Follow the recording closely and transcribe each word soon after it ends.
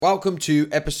Welcome to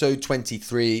episode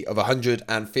 23 of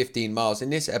 115 Miles. In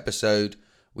this episode,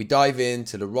 we dive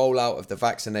into the rollout of the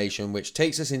vaccination, which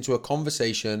takes us into a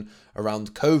conversation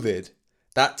around COVID.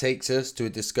 That takes us to a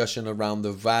discussion around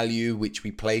the value which we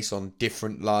place on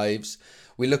different lives.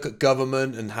 We look at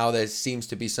government and how there seems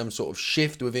to be some sort of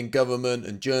shift within government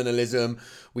and journalism.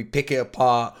 We pick it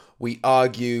apart, we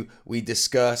argue, we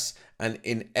discuss, and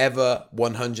in ever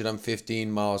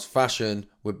 115 miles fashion,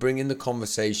 we're bringing the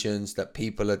conversations that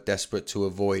people are desperate to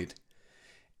avoid.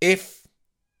 If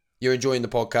you're enjoying the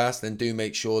podcast, then do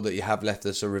make sure that you have left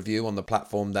us a review on the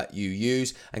platform that you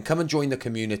use, and come and join the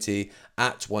community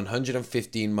at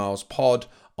 115 miles pod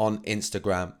on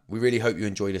Instagram. We really hope you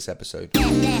enjoy this episode.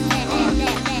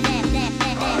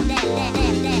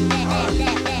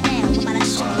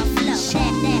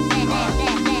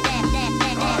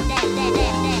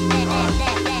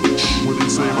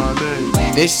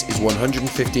 This is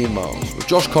 115 Miles with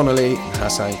Josh Connolly and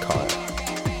Hassan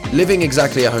Kaya. Living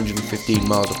exactly 115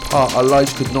 miles apart, our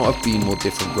lives could not have been more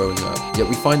different growing up, yet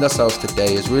we find ourselves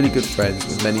today as really good friends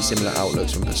with many similar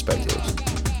outlooks and perspectives.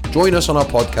 Join us on our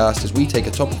podcast as we take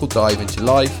a topical dive into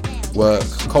life, work,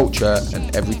 culture,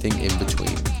 and everything in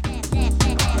between.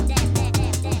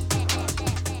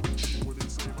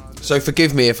 So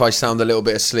forgive me if I sound a little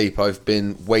bit asleep. I've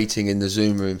been waiting in the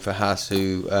Zoom room for Hass,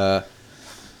 who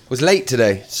was late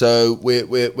today. So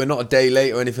we're not a day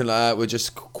late or anything like that. We're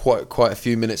just quite a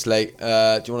few minutes late.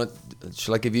 Do you want to?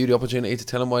 Shall I give you the opportunity to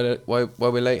tell them why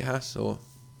we're late, Hass? Or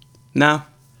no?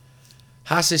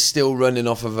 Hass is still running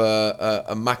off of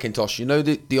a Macintosh. You know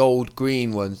the old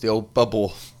green ones, the old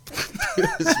bubble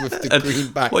with the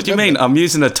green back. What do you mean? I'm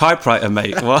using a typewriter,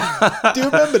 mate. What? Do you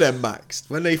remember them Macs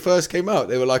when they first came out?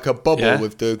 They were like a bubble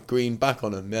with the green back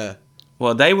on them. Yeah.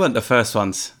 Well, they weren't the first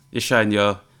ones. You're showing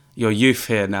your youth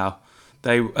here now.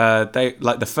 They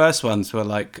like the first ones were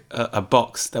like a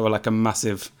box. They were like a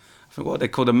massive, I think what they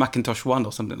called a Macintosh 1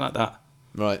 or something like that.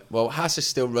 Right. Well, Hass is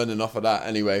still running off of that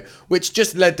anyway, which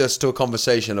just led us to a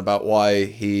conversation about why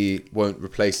he won't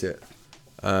replace it.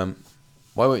 Why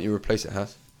won't you replace it,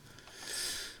 Hass?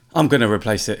 I'm going to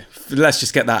replace it. Let's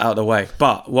just get that out of the way.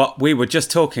 But what we were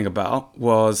just talking about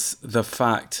was the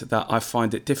fact that I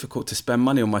find it difficult to spend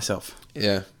money on myself.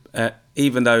 Yeah.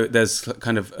 Even though there's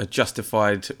kind of a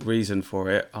justified reason for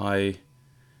it, I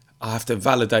have to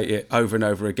validate it over and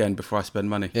over again before I spend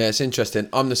money. Yeah, it's interesting.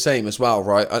 I'm the same as well,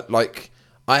 right?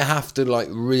 I have to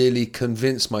really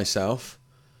convince myself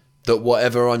that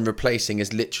whatever I'm replacing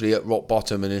is literally at rock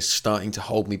bottom and is starting to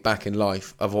hold me back in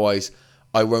life. Otherwise,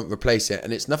 I won't replace it.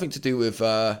 And it's nothing to do with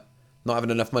not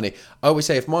having enough money. I always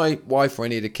say if my wife or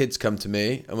any of the kids come to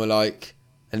me and were like,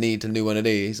 I need a new one of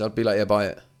these, I'd be like, yeah, buy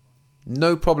it.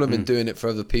 No problem in doing it for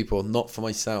other people, not for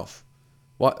myself.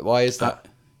 Why is that?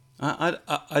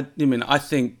 I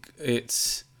think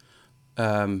it's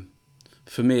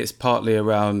for me it's partly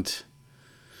around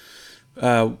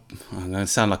I'm going to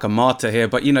sound like a martyr here,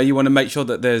 but you want to make sure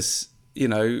that there's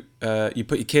you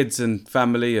put your kids and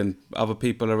family and other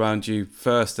people around you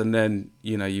first, and then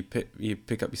you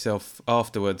pick up yourself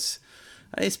afterwards.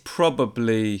 It's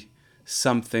probably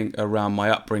something around my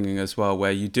upbringing as well,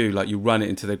 where you do you run it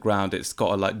into the ground. It's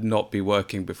got to not be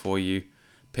working before you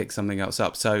pick something else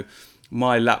up. So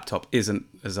my laptop isn't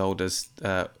as old as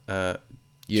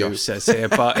Josh says here,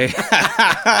 but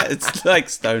it's like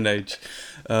Stone Age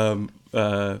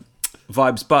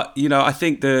vibes. But I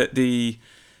think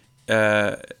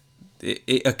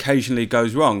it occasionally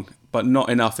goes wrong, but not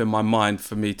enough in my mind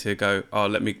for me to go, oh,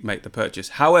 let me make the purchase.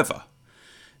 However,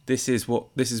 this is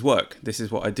work. This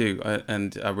is what I do,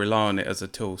 and I rely on it as a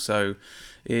tool. So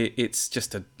it's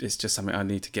just something I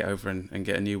need to get over and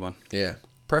get a new one. Yeah,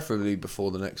 preferably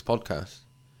before the next podcast.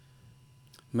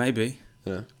 Maybe.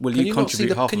 Yeah. Will you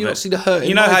contribute half of it? Can you not see the hurt?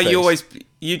 You know how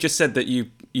you just said that you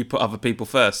put other people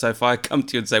first. So if I come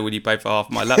to you and say, will you pay for half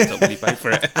my laptop? Will you pay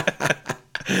for it?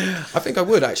 I think I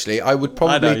would actually. I would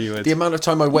probably. I know you would. The amount of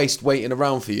time I waste waiting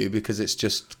around for you because it's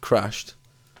just crashed.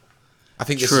 I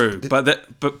think true,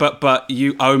 but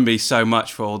you owe me so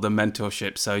much for all the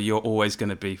mentorship, so you're always going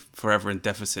to be forever in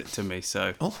deficit to me.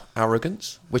 So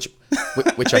arrogance, which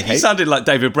I hate. You sounded like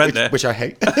David Brent there, which I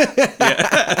hate.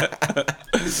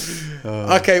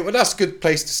 Okay, well that's a good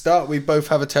place to start. We both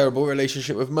have a terrible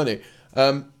relationship with money,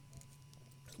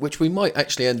 which we might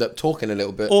actually end up talking a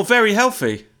little bit, or very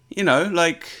healthy.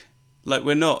 Like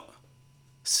we're not.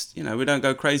 We don't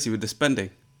go crazy with the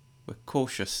spending. We're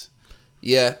cautious.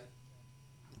 Yeah.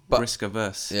 But, risk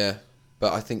averse. Yeah,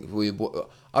 but I think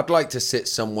I'd like to sit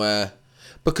somewhere,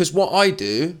 because what I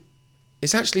do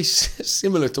is actually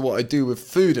similar to what I do with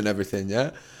food and everything.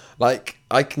 Yeah, Like,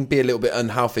 I can be a little bit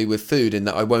unhealthy with food in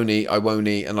that I won't eat,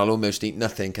 and I'll almost eat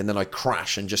nothing, and then I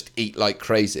crash and just eat like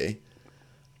crazy.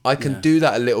 I can do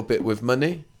that a little bit with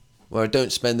money, where I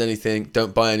don't spend anything,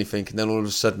 don't buy anything, and then all of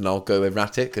a sudden I'll go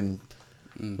erratic and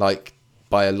like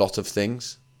buy a lot of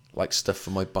things, like stuff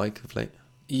for my bike of late.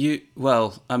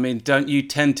 Don't you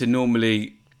tend to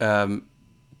normally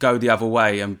go the other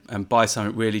way and buy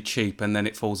something really cheap, and then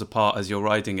it falls apart as you're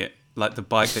riding it? Like the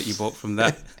bike that you bought from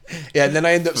that. Yeah, and then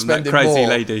I end up spending that crazy more.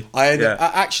 Lady.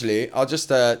 Actually, I'll just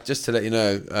to let you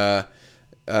know,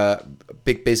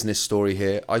 big business story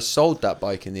here. I sold that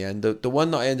bike in the end. The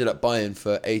one that I ended up buying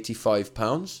for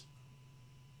 £85.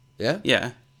 Yeah.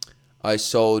 Yeah. I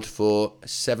sold for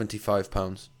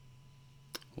 £75.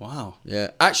 Wow. Yeah.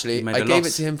 Actually, I gave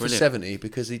it to him for Brilliant. 70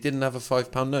 because he didn't have a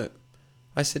 £5 note.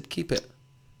 I said keep it.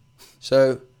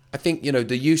 So I think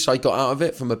the use I got out of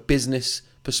it from a business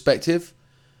perspective,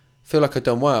 I feel like I've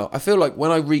done well. I feel like when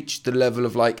I reach the level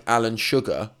of like Alan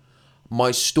Sugar,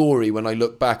 my story when I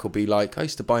look back will be like, I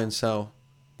used to buy and sell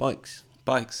bikes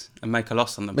And make a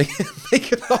loss on them.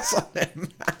 make a loss on them.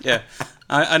 Yeah.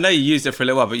 I know you used it for a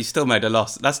little while, but you still made a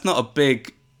loss. That's not a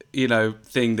big,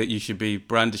 thing that you should be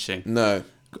brandishing. No.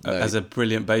 As a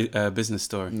brilliant business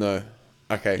story. No.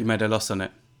 Okay. You made a loss on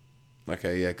it.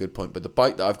 Okay, yeah, good point. But the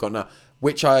bike that I've got now,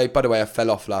 which by the way, I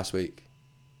fell off last week.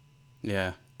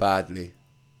 Yeah. Badly.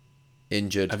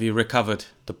 Injured. Have you recovered?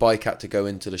 The bike had to go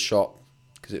into the shop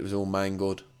because it was all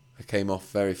mangled. I came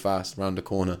off very fast round the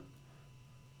corner.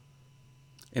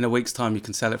 In a week's time, you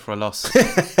can sell it for a loss.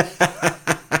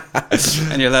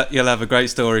 And you'll have a great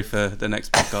story for the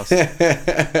next podcast.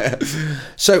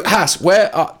 So, Haas,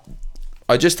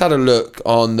 I just had a look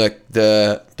on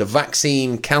the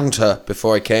vaccine counter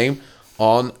before I came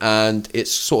on, and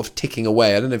it's sort of ticking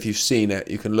away. I don't know if you've seen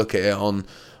it. You can look at it on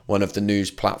one of the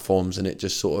news platforms, and it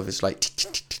just sort of is like tick,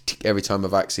 tick, tick, tick, tick, every time a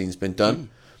vaccine's been done.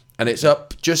 And it's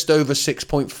up just over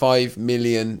 6.5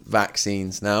 million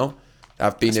vaccines now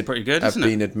have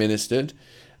been administered.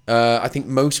 I think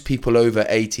most people over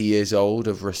 80 years old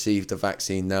have received the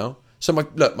vaccine now. So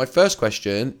my first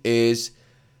question is,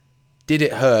 did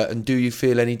it hurt, and do you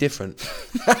feel any different?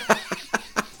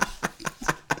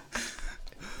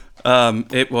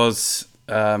 It was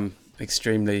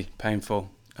extremely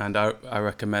painful, and I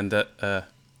recommend that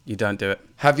you don't do it.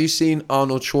 Have you seen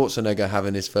Arnold Schwarzenegger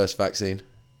having his first vaccine?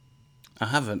 I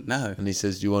haven't, no. And he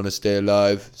says, "Do you want to stay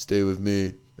alive? Stay with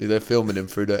me." They're filming him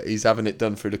he's having it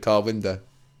done through the car window.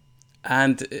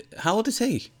 And how old is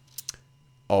he?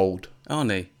 Old.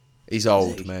 Aren't he? He's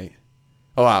old, mate.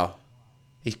 Oh, wow.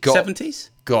 He's got 70s?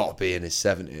 Got to be in his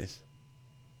 70s.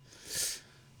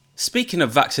 Speaking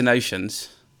of vaccinations,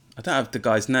 I don't have the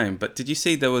guy's name, but did you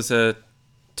see there was a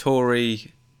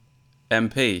Tory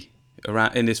MP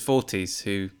around in his 40s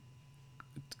who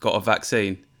got a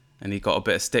vaccine, and he got a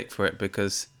bit of stick for it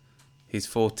because he's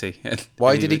 40.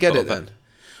 Why did he get it then?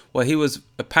 Well, he was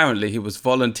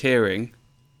volunteering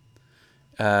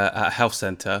at a health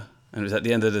centre, and it was at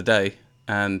the end of the day,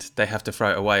 and they have to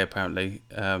throw it away apparently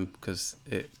because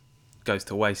it goes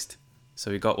to waste.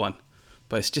 So he got one.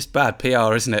 But it's just bad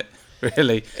PR, isn't it?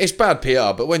 Really? It's bad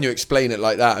PR, but when you explain it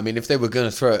like that, I mean, if they were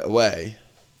going to throw it away...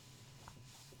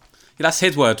 That's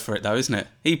his word for it, though, isn't it?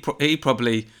 He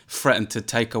probably threatened to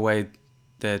take away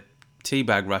their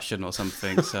teabag ration or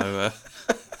something, so...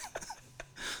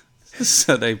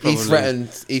 So they probably...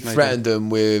 He threatened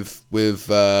them with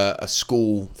a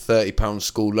school £30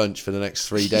 school lunch for the next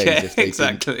 3 days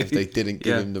if they didn't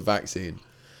give him the vaccine.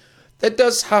 There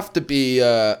does have to be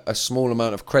a small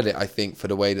amount of credit, I think, for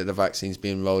the way that the vaccine's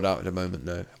being rolled out at the moment,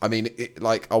 though. I mean,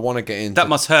 I want to get into... That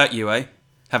must hurt you, eh?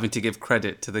 Having to give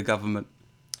credit to the government.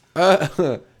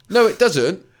 No, it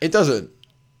doesn't. It doesn't.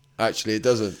 Actually, it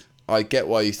doesn't. I get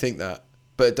why you think that,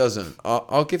 but it doesn't.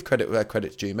 I'll give credit where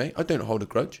credit's due, mate. I don't hold a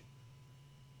grudge.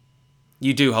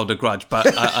 You do hold a grudge, but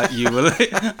you will.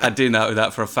 I do know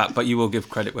that for a fact. But you will give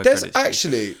credit where credit's due.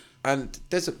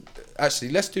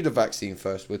 Actually, let's do the vaccine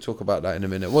first. We'll talk about that in a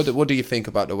minute. What do you think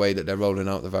about the way that they're rolling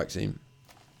out the vaccine?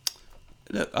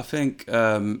 Look, I think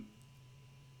those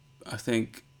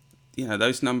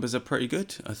numbers are pretty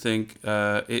good. I think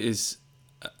it is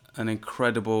an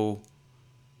incredible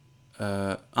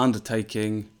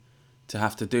undertaking to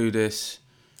have to do this.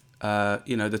 The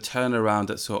turnaround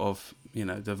at sort of,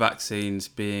 the vaccines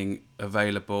being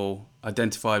available,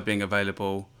 identified being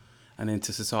available, and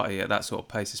into society at that sort of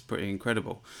pace is pretty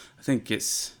incredible. I think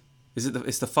it's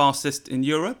the fastest in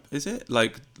Europe, is it?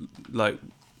 Like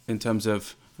in terms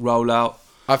of rollout?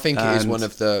 I think it is one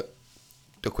of the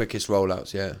quickest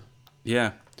rollouts, yeah.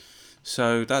 Yeah.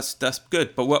 So that's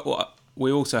good. But what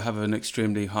we also have an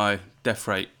extremely high death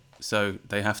rate, so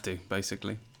they have to,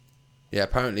 basically. Yeah,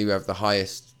 apparently we have the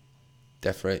highest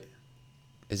death rate.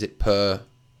 Is it per?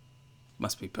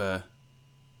 Must be per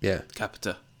Yeah.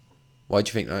 capita. Why do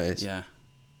you think that is? Yeah.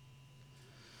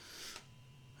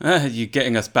 You're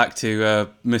getting us back to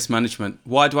mismanagement.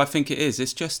 Why do I think it is?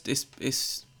 It's just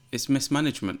it's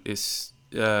mismanagement. It's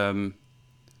I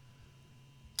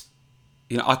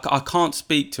can't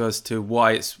speak to as to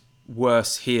why it's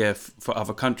worse here for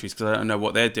other countries because I don't know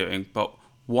what they're doing. But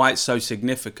why it's so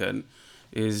significant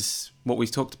is what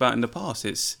we've talked about in the past.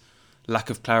 It's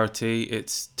lack of clarity.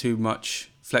 It's too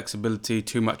much flexibility,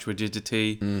 too much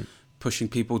rigidity, pushing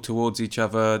people towards each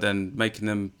other, then making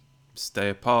them stay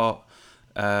apart.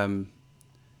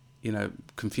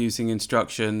 Confusing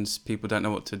instructions. People don't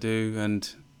know what to do, and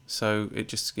so it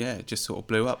just sort of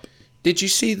blew up. Did you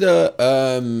see the?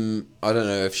 I don't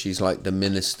know if she's like the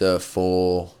minister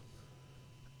for.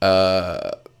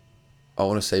 I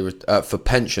want to say for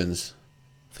pensions.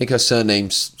 I think her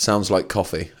surname sounds like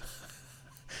coffee.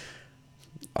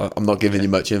 I'm not giving you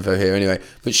much info here anyway.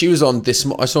 But she was on this.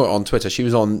 I saw it on Twitter. She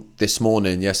was on This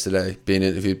Morning yesterday, being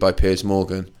interviewed by Piers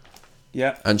Morgan.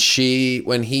 Yeah. And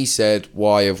when he said,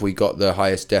 "Why have we got the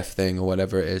highest death thing or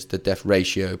whatever it is, the death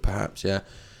ratio, perhaps?" Yeah.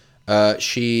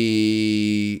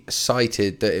 She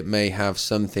cited that it may have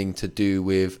something to do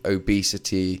with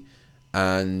obesity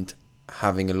and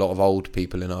having a lot of old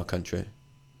people in our country.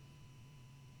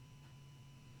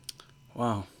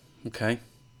 Wow. Okay.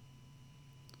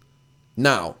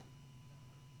 Now,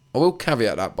 I will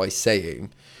caveat that by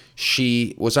saying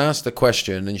she was asked a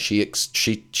question and she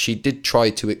did try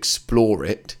to explore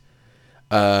it,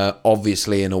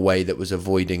 obviously in a way that was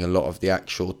avoiding a lot of the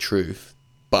actual truth,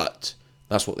 but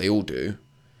that's what they all do.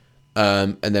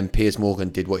 And then Piers Morgan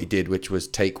did what he did, which was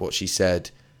take what she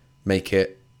said, make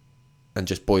it, and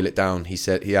just boil it down.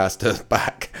 He asked her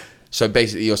back. So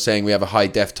basically you're saying we have a high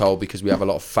death toll because we have a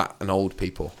lot of fat and old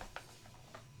people.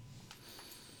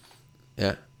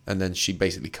 Yeah. And then she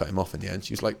basically cut him off in the end.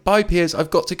 She was like, "Bye, Piers,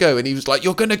 I've got to go." And he was like,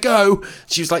 "You're going to go?"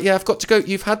 She was like, "Yeah, I've got to go.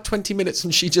 You've had 20 minutes."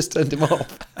 And she just turned him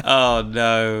off. Oh,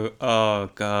 no. Oh,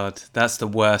 God. That's the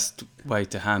worst way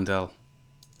to handle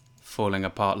falling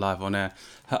apart live on air.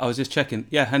 I was just checking.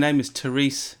 Yeah, her name is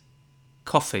Therese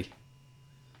Coffey.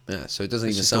 Yeah, so it doesn't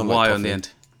It's even just sound a like Y coffee. on the end.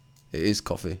 It is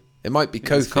coffee. It might be It's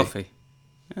Kofi. coffee.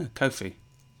 Yeah, Kofi.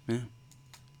 Yeah.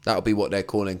 That'll be what they're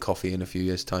calling coffee in a few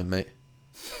years' time, mate.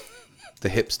 The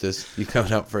hipsters. You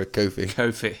coming out for a Kofi.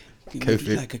 Kofi.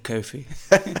 Kofi. Like a Kofi.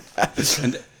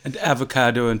 and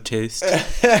avocado and toast.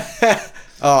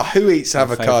 Oh, who eats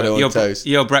avocado on toast?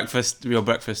 Your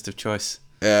breakfast of choice.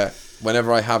 Yeah.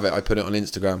 Whenever I have it, I put it on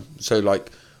Instagram. So,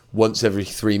 like, once every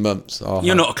 3 months.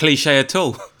 You're not a cliche at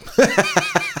all.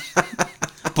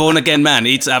 Born again man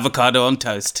eats avocado on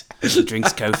toast.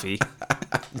 Drinks coffee.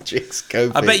 Drinks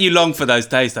coffee. I bet you long for those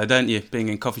days, though, don't you? Being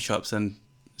in coffee shops and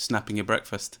snapping your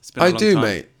breakfast. It's been a long time.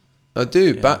 Mate. I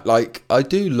do. Yeah. But like, I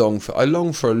long for a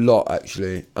lot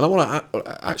actually. And I want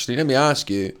to actually let me ask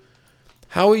you,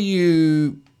 how are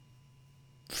you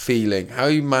feeling? How are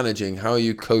you managing? How are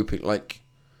you coping? Like,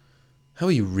 how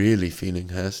are you really feeling,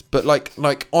 Hess? But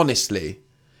like honestly,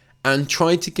 and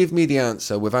try to give me the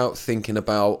answer without thinking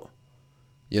about,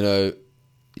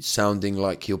 sounding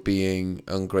like you're being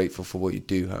ungrateful for what you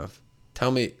do have.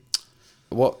 Tell me,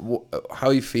 what how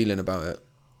are you feeling about it?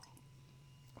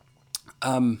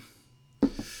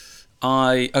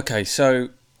 So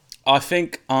I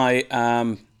think I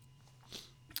am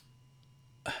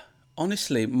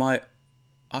honestly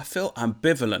I feel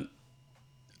ambivalent.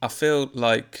 I feel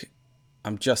like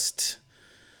I'm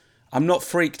not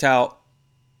freaked out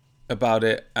about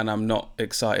it and I'm not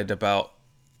excited about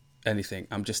anything.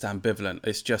 I'm just ambivalent.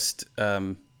 It's just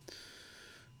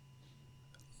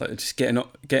just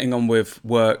getting on with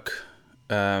work,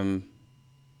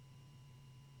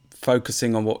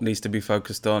 focusing on what needs to be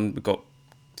focused on. We've got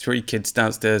 3 kids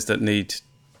downstairs that need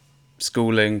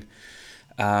schooling.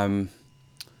 I'm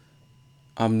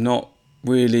not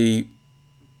really.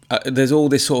 There's all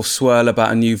this sort of swirl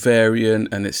about a new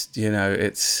variant, and it's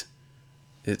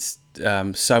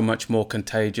so much more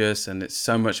contagious, and it's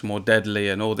so much more deadly,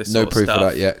 and all this. No sort of proof stuff. of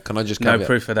that yet. Can I just no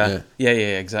proof of that? Yeah,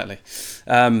 exactly.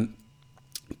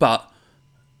 But.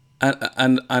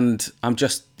 And I'm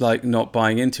just like not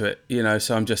buying into it,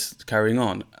 so I'm just carrying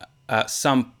on.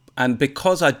 And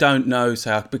because I don't know,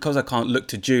 because I can't look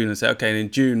to June and say, okay,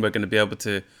 in June we're going to be able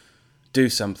to do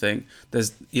something.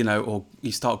 There's, or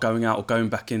you start going out or going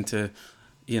back into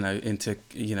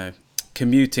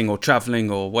commuting or traveling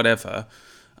or whatever.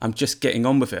 I'm just getting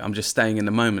on with it. I'm just staying in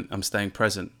the moment. I'm staying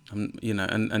present. And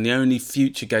the only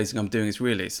future gazing I'm doing is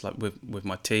really, it's like with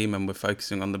my team, and we're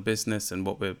focusing on the business and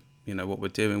what we're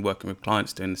doing, working with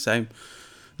clients, doing the same.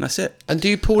 that's it. And do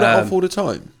you pull that off all the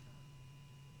time?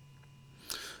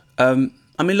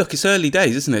 I mean, look, it's early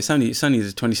days, isn't it? It's only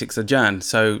the 26th of Jan,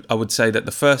 so I would say that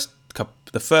the first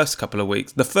couple of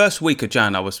weeks, the first week of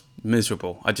Jan, I was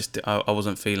miserable. I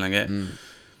wasn't feeling it.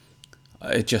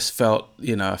 It just felt,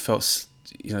 I felt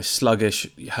sluggish,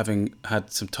 having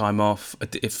had some time off.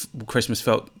 If Christmas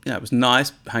felt, it was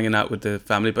nice hanging out with the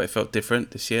family, but it felt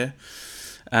different this year.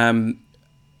 And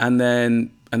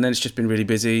then it's just been really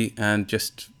busy and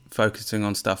just focusing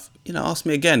on stuff. Ask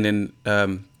me again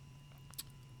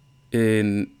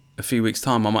in a few weeks'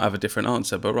 time, I might have a different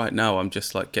answer. But right now, I'm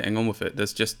just like getting on with it.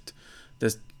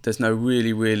 There's no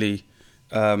really, really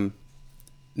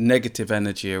negative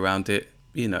energy around it,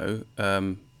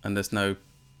 and there's no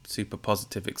super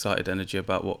positive, excited energy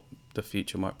about what the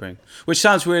future might bring. Which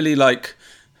sounds really like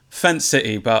Fence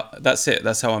City, but that's it.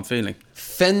 That's how I'm feeling.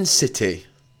 Fence City.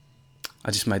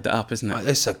 I just made that up, isn't it?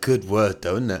 That's a good word,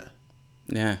 though, isn't it?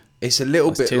 Yeah. It's a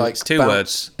little bit like it's two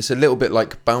words. It's a little bit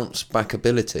like bounce back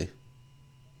ability.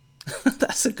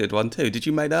 That's a good one too. Did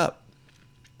you make that up?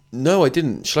 No, I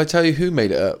didn't. Shall I tell you who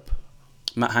made it up?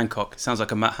 Matt Hancock. Sounds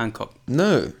like a Matt Hancock.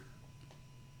 No.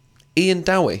 Ian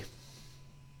Dowie.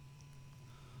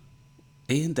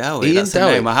 Ian Dowie. That's a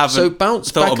name I haven't so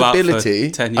bounce back ability,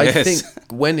 for 10 years. I think,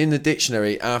 went in the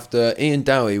dictionary after Ian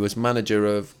Dowie was manager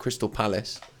of Crystal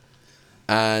Palace,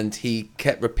 and he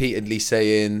kept repeatedly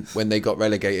saying when they got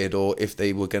relegated or if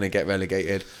they were going to get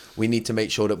relegated, we need to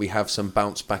make sure that we have some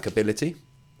bounce back ability.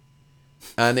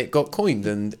 And it got coined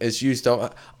and is used.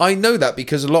 I know that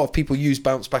because a lot of people use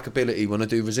bounce back ability when I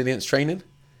do resilience training.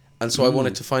 And so I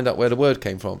wanted to find out where the word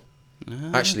came from.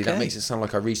 Actually, that makes it sound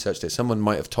like I researched it. Someone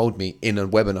might have told me in a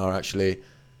webinar, actually,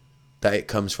 that it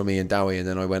comes from Ian Dowie, and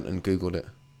then I went and Googled it.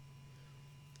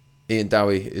 Ian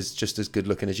Dowie is just as good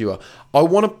looking as you are. I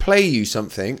want to play you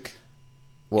something.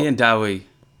 What? Ian Dowie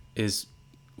is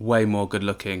way more good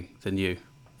looking than you.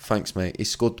 Thanks, mate. He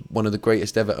scored one of the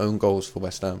greatest ever own goals for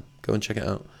West Ham. Go and check it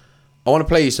out. I want to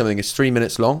play you something. It's 3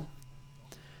 minutes long.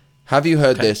 Have you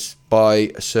heard this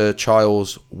by Sir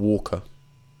Charles Walker,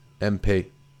 MP?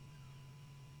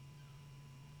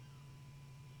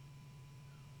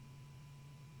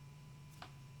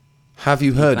 Have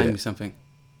you heard it? Play me something.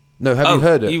 No, have you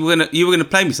heard it? You were gonna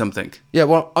play me something. Yeah,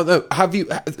 well, no. Have you?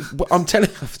 I'm telling.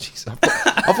 Oh, geez,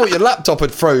 I thought your laptop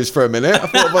had froze for a minute. I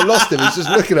thought if I lost him, he's just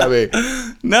looking at me.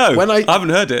 No, I haven't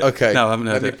heard it. Okay, no, I haven't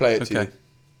heard it. Let me play it to you.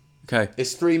 Okay.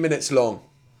 It's 3 minutes long.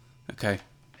 Okay.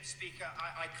 Speaker,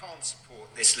 I can't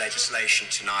support this legislation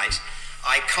tonight.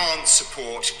 I can't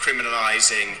support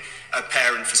criminalising a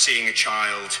parent for seeing a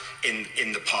child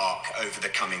in the park over the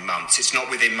coming months. It's not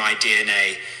within my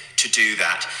DNA to do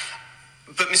that.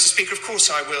 But, Mr. Speaker, of course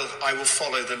I will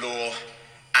follow the law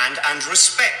and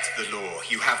respect the law.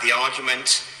 You have the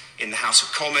argument in the House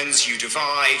of Commons, you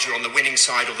divide, you're on the winning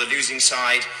side or the losing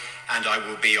side, and I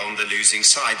will be on the losing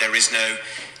side. There is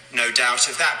no doubt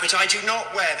of that. But I do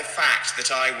not wear the fact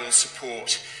that I will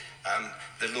support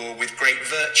the law with great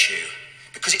virtue,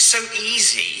 because it's so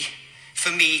easy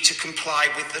for me to comply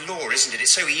with the law, isn't it?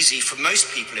 It's so easy for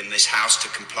most people in this house to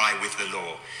comply with the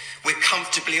law. We're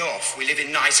comfortably off. We live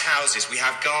in nice houses. We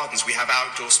have gardens. We have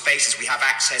outdoor spaces. We have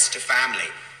access to family.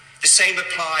 The same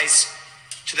applies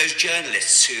to those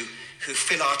journalists who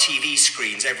fill our TV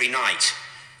screens every night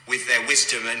with their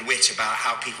wisdom and wit about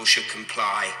how people should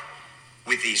comply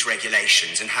with these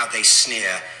regulations and how they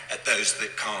sneer at those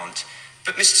that can't.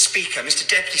 But Mr. Speaker, Mr.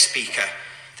 Deputy Speaker,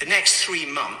 the next 3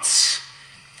 months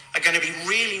are going to be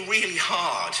really, really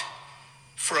hard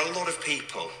for a lot of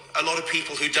people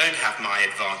who don't have my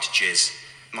advantages,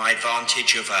 my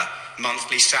advantage of a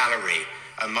monthly salary,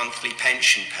 a monthly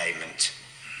pension payment.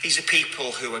 These are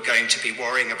people who are going to be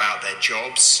worrying about their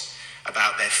jobs,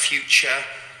 about their future,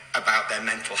 about their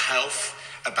mental health,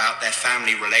 about their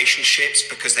family relationships,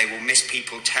 because they will miss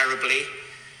people terribly,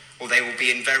 or they will be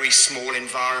in very small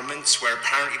environments where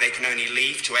apparently they can only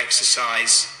leave to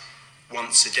exercise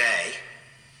once a day,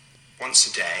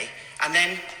 and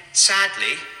then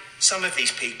sadly, some of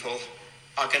these people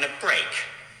are going to break,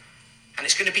 and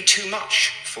it's going to be too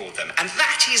much for them. And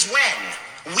that is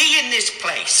when we in this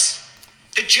place,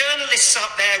 the journalists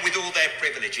up there with all their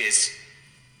privileges,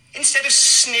 instead of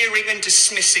sneering and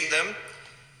dismissing them,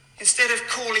 instead of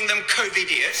calling them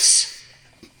COVIDiots,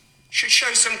 should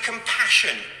show some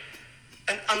compassion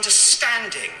and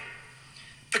understanding,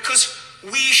 because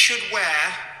we should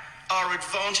wear our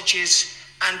advantages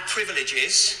and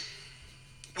privileges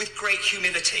with great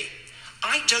humility.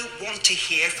 I don't want to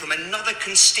hear from another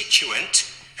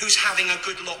constituent who's having a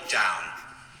good lockdown.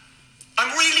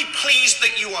 I'm really pleased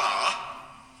that you are,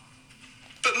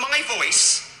 but my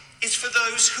voice is for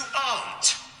those who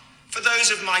aren't, For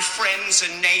those of my friends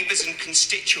and neighbours and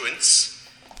constituents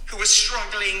who are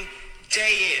struggling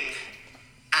day in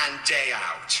and day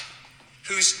out,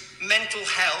 whose mental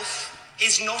health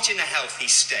is not in a healthy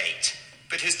state,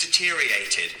 but has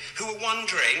deteriorated, who are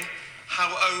wondering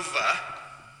how over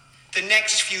the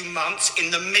next few months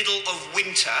in the middle of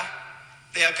winter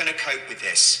they are going to cope with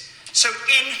this. So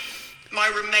in my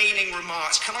remaining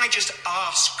remarks, can I just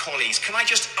ask colleagues, can I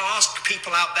just ask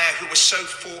people out there who were so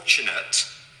fortunate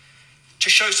to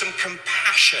show some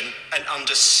compassion and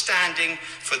understanding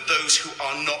for those who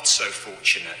are not so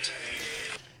fortunate?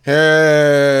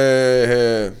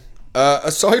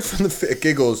 Aside from the fit of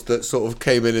giggles that sort of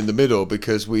came in the middle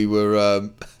because we were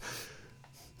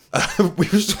we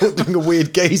were sort of doing a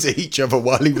weird gaze at each other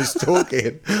while he was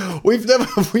talking. I've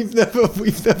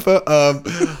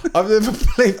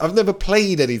never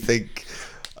played anything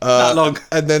that long,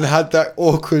 and then had that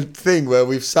awkward thing where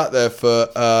we've sat there for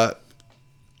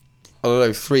I don't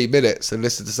know, 3 minutes and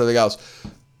listened to something else.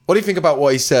 What do you think about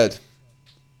what he said?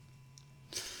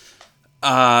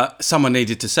 Someone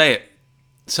needed to say it.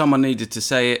 Someone needed to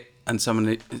say it, and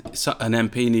an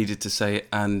MP needed to say it,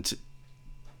 and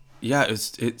yeah,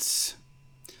 it's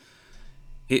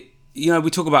you know, we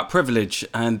talk about privilege,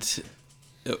 and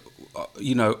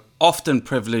you know, often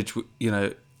privilege, you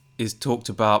know, is talked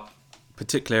about,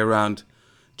 particularly around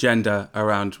gender,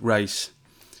 around race,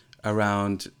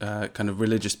 around kind of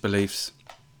religious beliefs,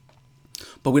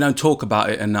 but we don't talk about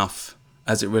it enough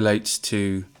as it relates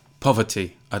to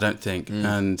poverty, I don't think.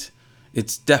 And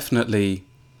it's definitely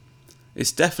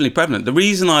prevalent. The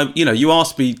reason you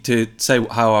asked me to say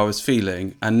how I was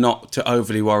feeling and not to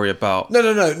overly worry about.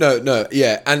 No.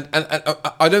 Yeah, and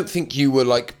I don't think you were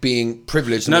like being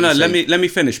privileged. No. Let me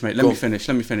finish, mate. Let me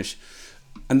finish.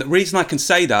 And the reason I can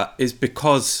say that is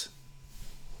because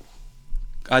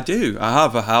I do. I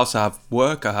have a house. I have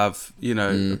work. I have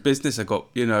a business. I got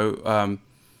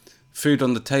food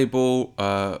on the table.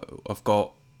 I've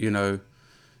got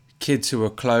kids who are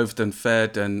clothed and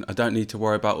fed, and I don't need to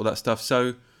worry about all that stuff.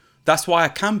 So that's why I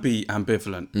can be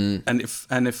ambivalent.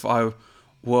 And if I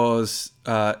was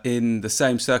in the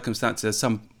same circumstances as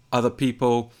some other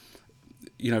people,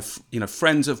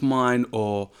 friends of mine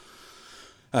or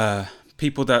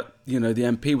people that the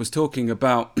MP was talking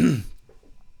about,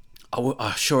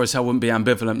 I sure as hell wouldn't be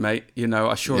ambivalent, mate.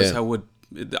 I sure as hell would.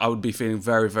 I would be feeling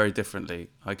very, very differently.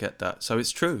 I get that. So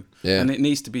it's true, and it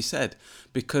needs to be said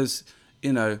because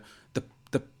the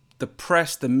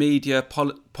press, the media,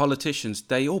 politicians,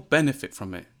 they all benefit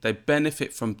from it. They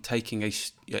benefit from taking a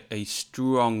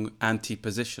strong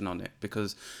anti-position on it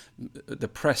because the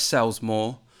press sells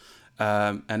more,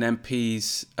 and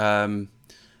MPs,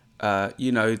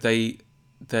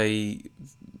 they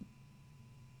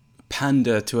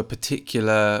pander to a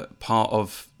particular part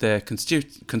of their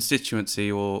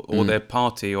constituency or their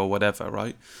party or whatever,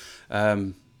 right?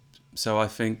 So I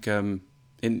think,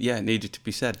 it needed to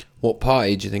be said. What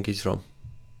party do you think he's from?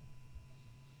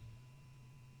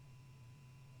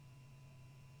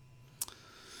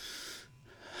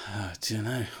 Do you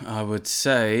know? I would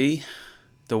say,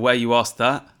 the way you asked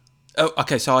that... Oh,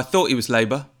 okay, so I thought he was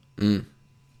Labour. But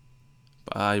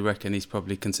I reckon he's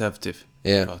probably Conservative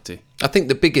Party. I think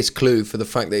the biggest clue for the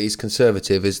fact that he's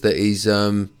Conservative is that he's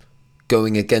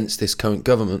going against this current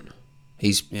government.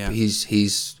 He's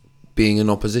being in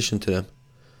opposition to them.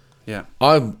 Yeah.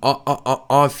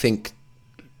 I think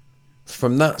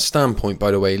from that standpoint,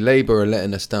 by the way, Labour are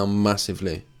letting us down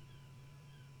massively.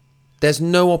 There's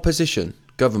no opposition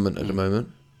government at the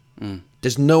moment.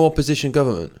 There's no opposition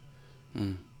government.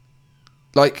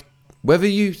 Like, whether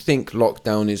you think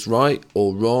lockdown is right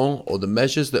or wrong, or the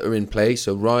measures that are in place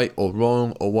are right or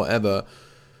wrong or whatever,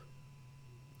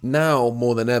 now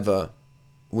more than ever,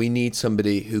 we need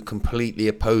somebody who completely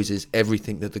opposes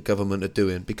everything that the government are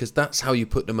doing, because that's how you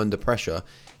put them under pressure.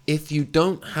 If you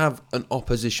don't have an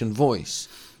opposition voice,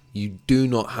 you do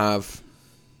not have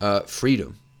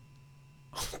freedom.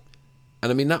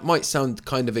 And I mean, that might sound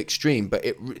kind of extreme, but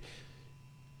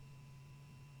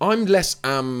I'm less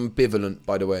ambivalent,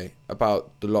 by the way,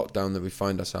 about the lockdown that we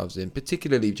find ourselves in,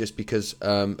 particularly just because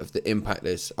of the impact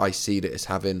that I see that it's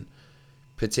having,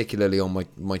 particularly on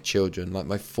my children, like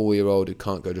my 4-year-old who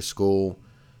can't go to school,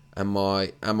 and my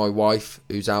wife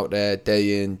who's out there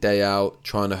day in, day out,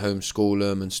 trying to homeschool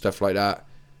them and stuff like that.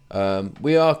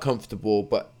 We are comfortable,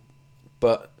 but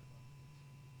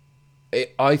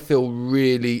I feel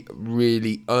really,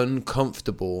 really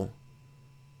uncomfortable.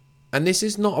 And this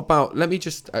is not about, let me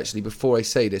just actually, before I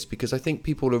say this, because I think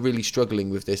people are really struggling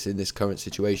with this in this current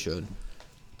situation.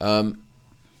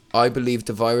 I believe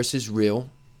the virus is real.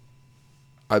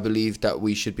 I believe that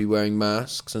we should be wearing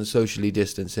masks and socially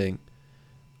distancing.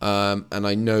 And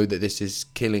I know that this is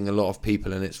killing a lot of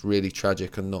people and it's really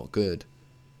tragic and not good.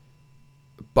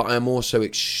 But I'm also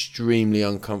extremely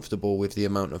uncomfortable with the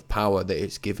amount of power that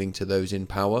it's giving to those in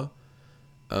power,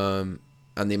 and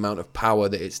the amount of power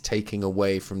that it's taking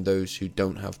away from those who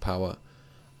don't have power.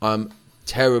 I'm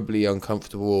terribly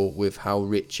uncomfortable with how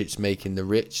rich it's making the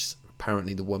rich.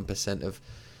 Apparently the 1% have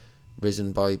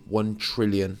risen by 1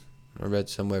 trillion. I read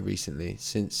somewhere recently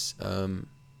since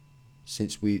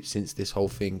this whole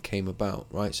thing came about,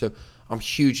 right? So I'm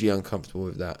hugely uncomfortable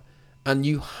with that. And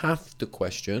you have to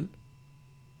question,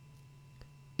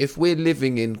 if we're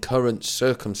living in current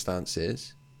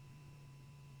circumstances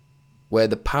where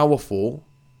the powerful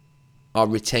are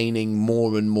retaining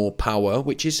more and more power,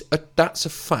 which is that's a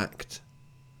fact,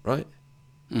 right?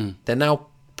 They now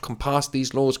can pass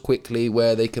these laws quickly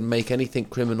where they can make anything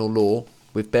criminal law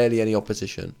with barely any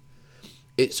opposition.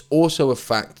 It's also a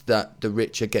fact that the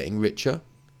rich are getting richer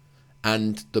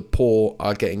and the poor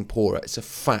are getting poorer. It's a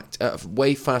fact at a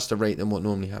way faster rate than what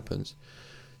normally happens.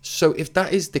 So if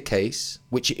that is the case,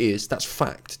 which it is, that's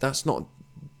fact. That's not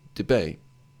debate.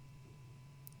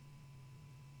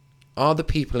 Are the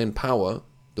people in power,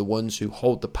 the ones who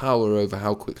hold the power over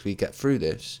how quickly we get through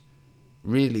this,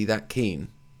 really that keen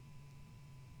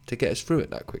to get us through it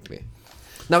that quickly?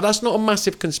 Now, that's not a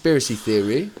massive conspiracy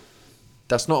theory.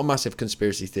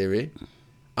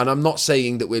 And I'm not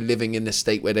saying that we're living in a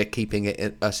state where they're keeping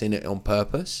us in it on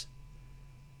purpose.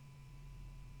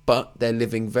 But they're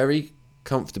living very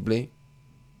comfortably,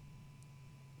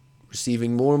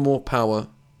 receiving more and more power.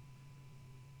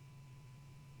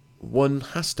 One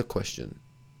has to question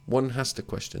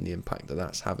the impact that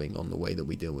that's having on the way that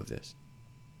we deal with this.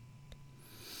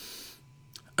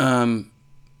 I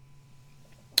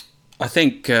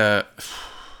think there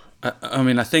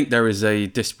is a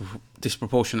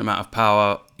disproportionate amount of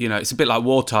power. You know, it's a bit like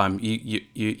wartime.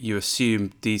 You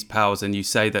assume these powers and you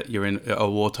say that you're in a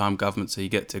wartime government, so you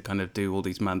get to kind of do all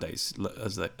these mandates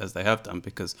as they have done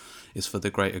because it's for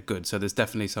the greater good. So there's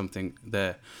definitely something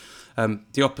there.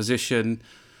 The opposition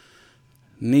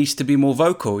needs to be more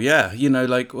vocal. Yeah, you know,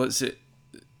 like what's it?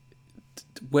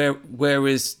 Where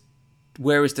is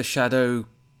the shadow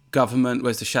government?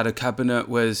 Where's the shadow cabinet?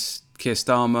 Where's Keir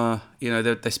Starmer? You know,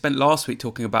 they spent last week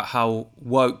talking about how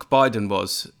woke Biden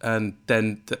was, and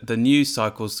then the news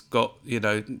cycles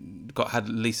had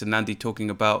Lisa Nandy talking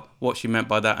about what she meant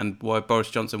by that and why Boris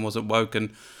Johnson wasn't woke,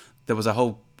 and there was a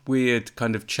whole weird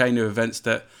kind of chain of events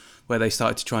where they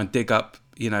started to try and dig up,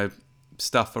 you know,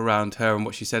 stuff around her and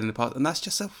what she said in the past, and that's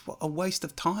just a waste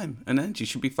of time and energy.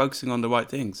 She should be focusing on the right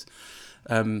things.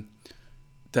 The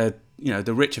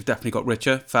rich have definitely got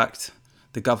richer. Fact.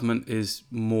 The government is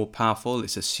more powerful.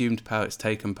 It's assumed power. It's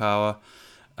taken power.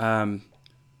 I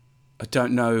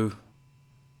don't know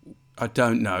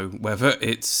whether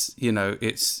it's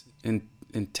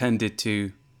intended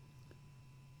to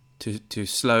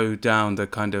slow down the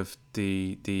kind of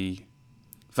the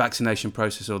vaccination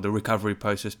process or the recovery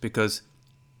process, because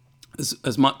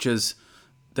as much as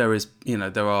there is, you know,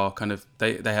 there are kind of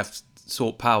they have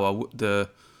sought power, the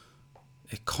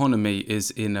economy is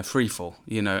in a freefall,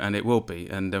 you know, and it will be,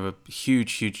 and there are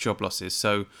huge job losses.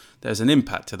 So there's an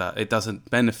impact to that. It doesn't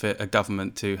benefit a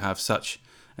government to have such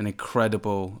an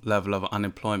incredible level of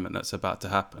unemployment that's about to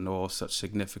happen, or such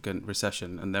significant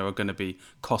recession, and there are going to be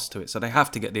costs to it. So they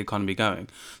have to get the economy going.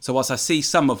 So whilst I see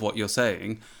some of what you're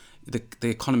saying, the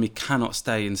economy cannot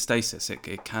stay in stasis.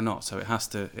 It cannot. So it has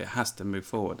to move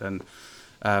forward. And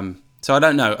so I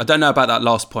don't know about that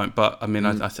last point, but I mean,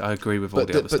 I agree with all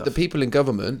the other stuff. But the people in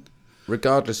government,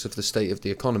 regardless of the state of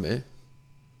the economy,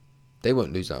 they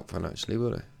won't lose out financially,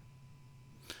 will they?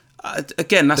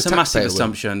 Again, that's a massive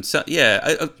assumption. So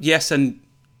yeah, yes, and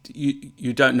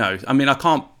you don't know. I mean, I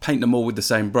can't paint them all with the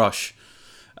same brush.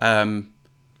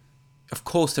 Of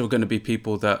course, there are going to be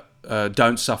people that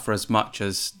don't suffer as much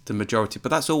as the majority, but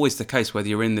that's always the case whether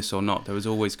you're in this or not. There is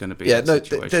always going to be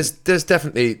situation. There's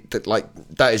definitely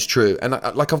that is true, and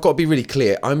I've got to be really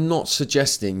clear. I'm not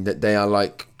suggesting that they are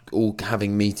like all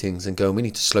having meetings and going, we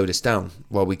need to slow this down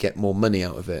while we get more money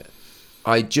out of it.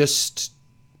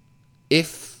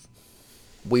 If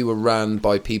we were ran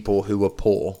by people who were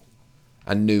poor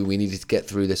and knew we needed to get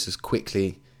through this as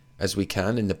quickly as we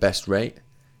can in the best rate,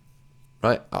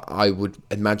 right, I would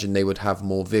imagine they would have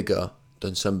more vigour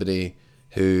than somebody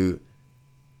who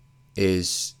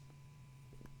is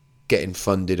getting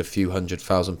funded a few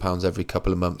 £100,000 every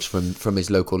couple of months from his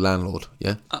local landlord.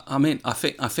 Yeah, I mean, I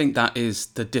think that is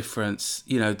the difference.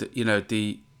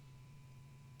 The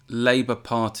Labour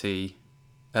Party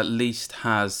at least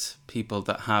has people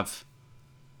that have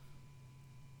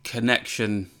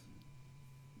connection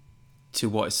to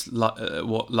what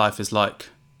life is like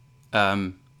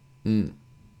I was going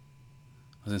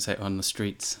to say on the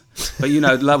streets, but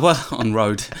on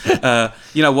road,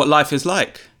 what life is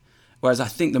like. Whereas I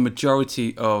think the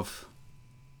majority of,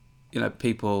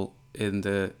 people in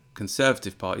the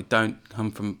Conservative Party don't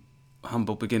come from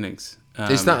humble beginnings.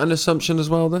 Is that an assumption as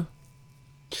well, though?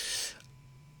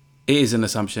 It is an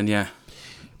assumption, yeah.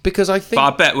 Because I think,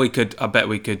 but I bet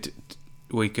we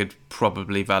could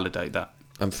probably validate that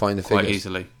and find the quite figures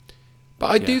easily.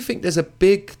 But I do think there's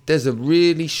a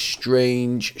really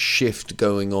strange shift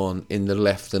going on in the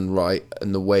left and right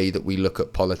and the way that we look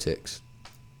at politics.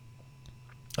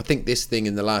 I think this thing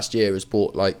in the last year has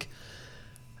brought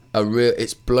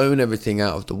it's blown everything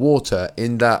out of the water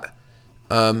in that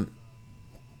I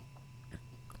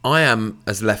am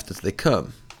as left as they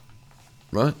come,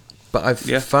 right? But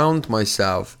I've found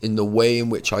myself in the way in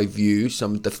which I view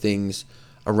some of the things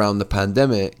around the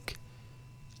pandemic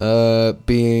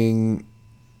being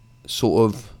sort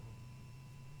of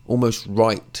almost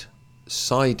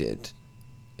right-sided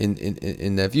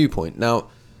in their viewpoint. Now,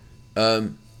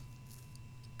 the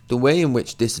way in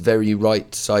which this very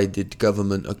right-sided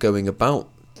government are going about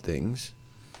things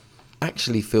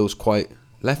actually feels quite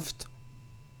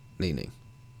left-leaning.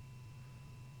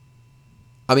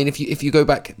 I mean, if you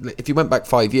went back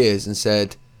 5 years and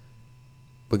said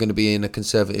we're going to be in a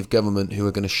Conservative government who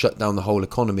are going to shut down the whole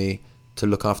economy to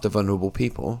look after vulnerable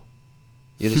people,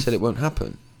 you'd have said it won't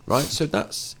happen, right? So I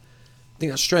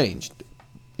think that's strange.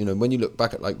 When you look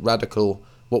back at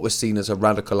what was seen as a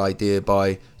radical idea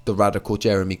by the radical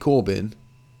Jeremy Corbyn,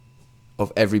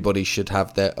 of everybody should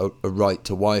have a right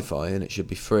to Wi-Fi and it should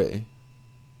be free,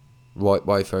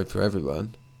 Wi-Fi for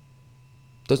everyone,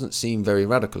 doesn't seem very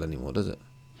radical anymore, does it?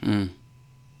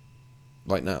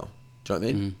 Right now. Do you know what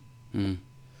I mean?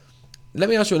 Let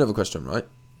me ask you another question, right?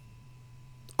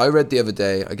 I read the other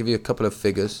day, I give you a couple of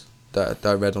figures that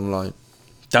I read online.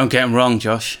 Don't get them wrong,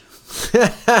 Josh.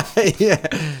 Yeah.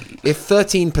 If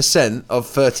 13% of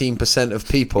 13% of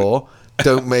people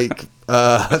don't make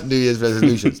New Year's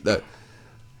resolutions, no.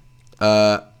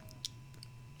 I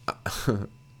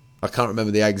can't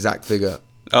remember the exact figure.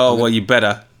 Oh, well, you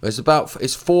better.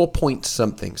 It's 4 point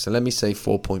something. So let me say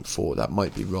 4.4. That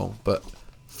might be wrong, but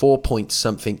 4 point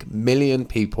something million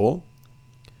people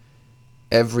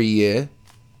every year.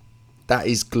 That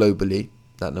is globally,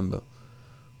 that number.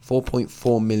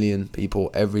 4.4 million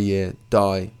people every year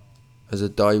die as a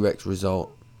direct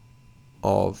result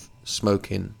of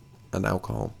smoking and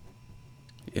alcohol.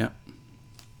 Yeah.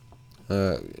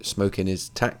 Smoking is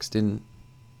taxed in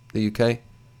the UK,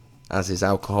 as is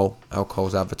alcohol.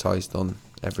 Alcohol's advertised on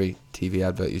every TV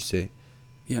advert you see.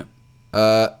 Yeah.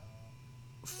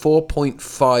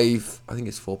 4.5, I think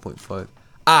it's 4.5.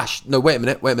 No, wait a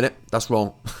minute. That's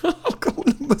wrong. I've got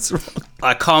numbers wrong.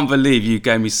 I can't believe you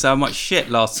gave me so much shit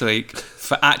last week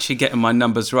for actually getting my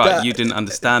numbers right. You didn't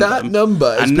understand that them.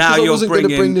 Number. It's and because now I you're wasn't going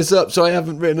to bring this up, so I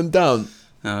haven't written them down.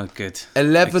 Oh, good.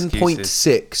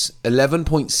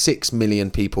 11.6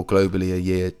 million people globally a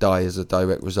year die as a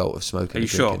direct result of smoking. Are you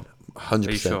drinking. sure? 100%.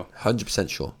 Are you sure? 100%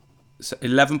 sure. So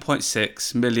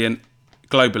 11.6 million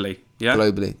globally, yeah?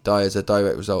 Globally die as a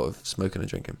direct result of smoking and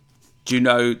drinking. Do you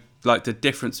know the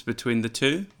difference between the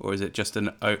two, or is it just an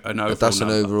overall? That's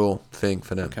number? an overall thing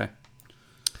for them. Okay.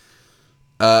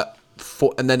 And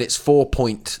then it's 4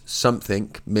 point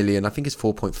something million. I think it's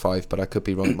 4.5, but I could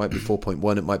be wrong. It might be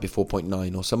 4.1. It might be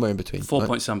 4.9 or somewhere in between. 4 right?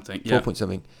 point something. Yeah. 4 point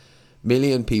something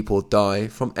million people die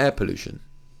from air pollution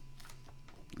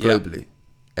globally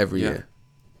every year.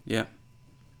 Yeah.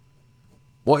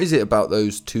 What is it about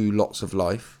those two lots of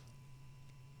life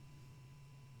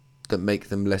that make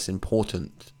them less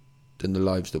important than the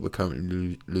lives that we're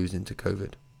currently losing to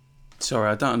COVID? Sorry,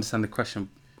 I don't understand the question.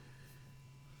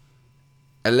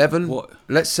 11. What?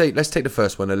 Let's take the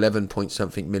first one. 11 point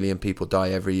something million people die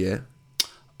every year.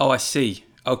 Oh, I see.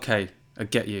 Okay, I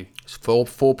get you.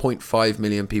 4.5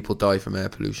 million people die from air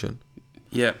pollution.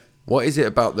 Yeah. What is it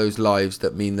about those lives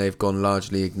that mean they've gone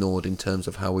largely ignored in terms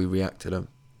of how we react to them?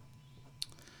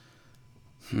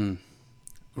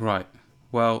 Right.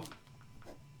 Well,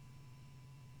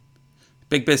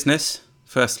 big business,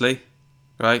 firstly,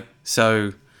 right?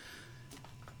 So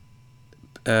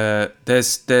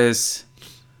there's the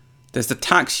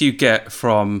tax you get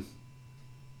from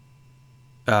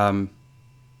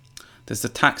there's the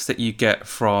tax that you get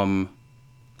from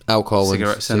alcohol,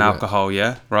 cigarettes and alcohol,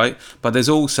 yeah, right. But there's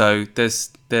also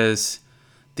there's the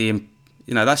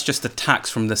that's just the tax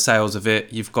from the sales of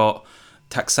it. You've got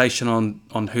taxation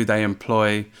on who they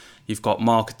employ. You've got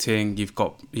marketing. You've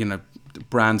got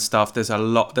brand stuff. There's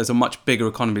a much bigger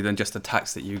economy than just the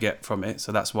tax that you get from it.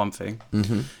 So that's one thing.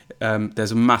 Mm-hmm.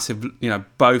 There's a massive,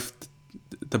 both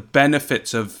the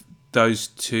benefits of those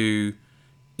two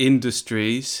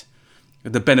industries,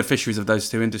 the beneficiaries of those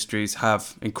two industries,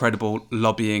 have incredible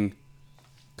lobbying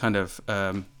kind of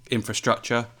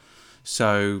infrastructure.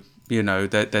 So,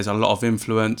 there's a lot of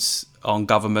influence on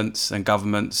governments, and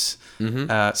governments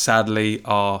sadly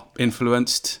are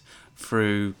influenced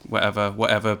through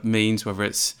whatever means, whether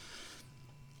it's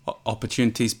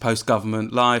opportunities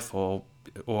post-government life or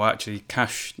actually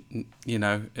cash,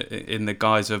 in the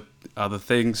guise of other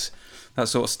things, that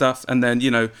sort of stuff. And then,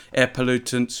 air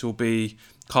pollutants will be,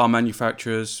 car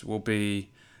manufacturers will be,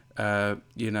 will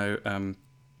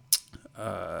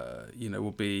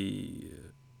be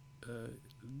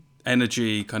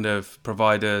energy kind of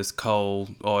providers, coal,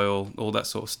 oil, all that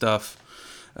sort of stuff.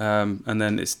 And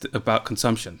then it's about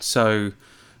consumption. So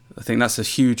I think that's a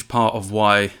huge part of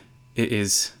why it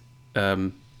is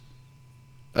not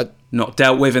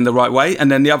dealt with in the right way. And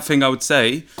then the other thing I would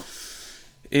say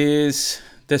is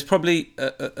there's probably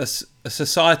a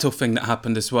societal thing that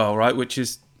happened as well, right? Which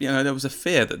is, there was a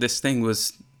fear that this thing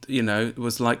was,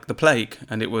 was like the plague,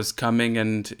 and it was coming,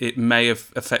 and it may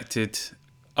have affected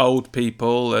old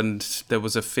people, and there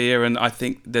was a fear. And I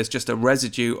think there's just a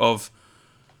residue of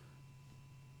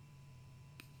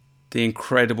the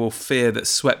incredible fear that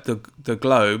swept the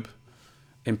globe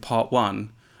in part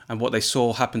one, and what they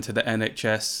saw happen to the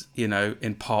NHS,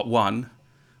 in part one,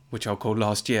 which I'll call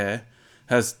last year,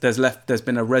 there's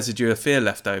been a residue of fear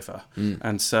left over.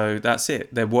 And so that's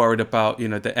it. They're worried about, the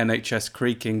NHS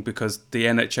creaking, because the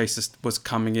NHS was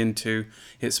coming into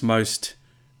its most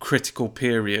critical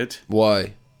period.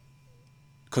 Why?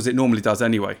 Because it normally does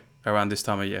anyway around this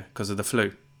time of year, because of the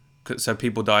flu. So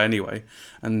people die anyway,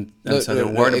 and so they're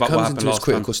worried about what happened last time. It comes into its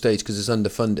critical stage because it's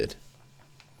underfunded.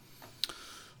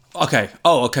 Okay.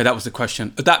 Oh, okay. That was the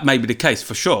question. That may be the case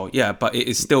for sure. Yeah, but it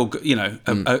is still,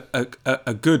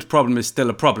 a good problem is still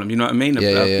a problem. You know what I mean?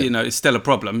 Yeah. It's still a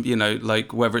problem.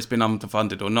 Like whether it's been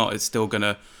underfunded or not, it's still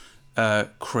gonna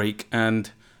creak. And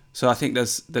so I think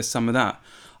there's some of that.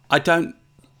 I don't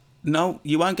know.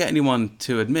 You won't get anyone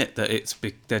to admit that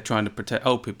they're trying to protect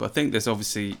old people. I think there's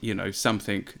obviously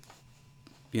something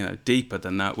deeper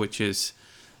than that, which is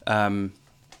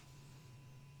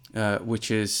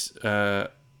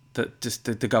that just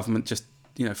the government just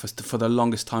for the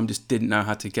longest time just didn't know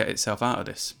how to get itself out of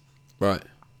this. Right.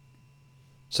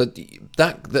 So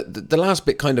the last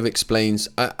bit kind of explains.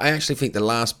 I actually think the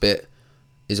last bit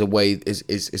is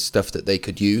is stuff that they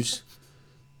could use.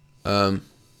 That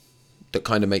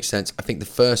kind of makes sense. I think the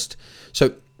first.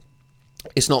 So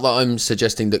it's not that I'm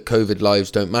suggesting that COVID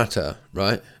lives don't matter,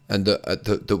 right? And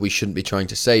that we shouldn't be trying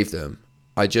to save them.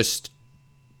 I just,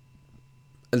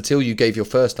 until you gave your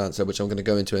first answer, which I'm going to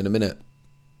go into in a minute,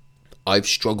 I've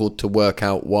struggled to work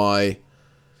out why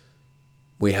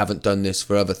we haven't done this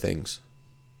for other things.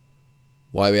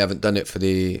 Why we haven't done it for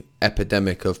the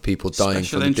epidemic of people dying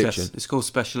from addiction. It's called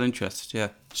special interest, yeah.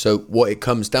 So what it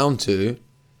comes down to,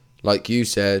 like you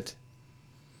said,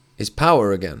 is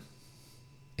power again.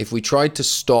 If we tried to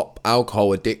stop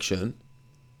alcohol addiction,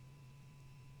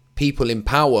 people in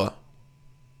power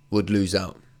would lose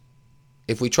out.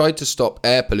 If we tried to stop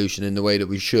air pollution in the way that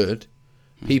we should,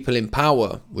 people in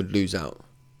power would lose out.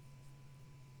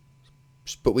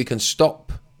 But we can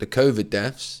stop the COVID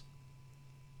deaths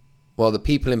while the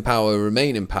people in power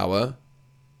remain in power,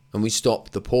 and we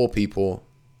stop the poor people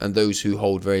and those who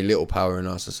hold very little power in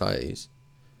our societies.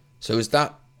 So is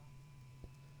that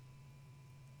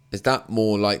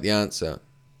more like the answer?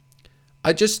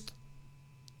 I just,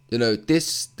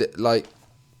 this like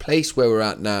place where we're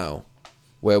at now,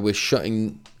 where we're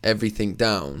shutting everything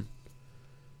down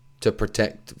to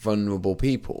protect vulnerable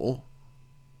people,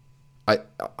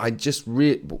 I just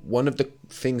one of the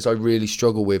things I really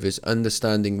struggle with is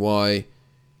understanding why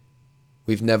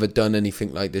we've never done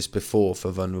anything like this before for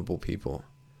vulnerable people.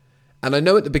 And I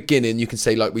know at the beginning you can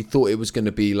say like we thought it was going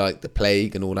to be like the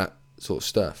plague and all that sort of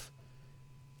stuff.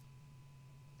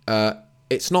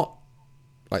 It's not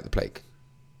like the plague.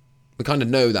 We kind of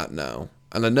know that now.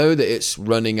 And I know that it's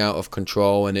running out of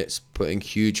control and it's putting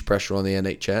huge pressure on the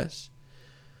NHS.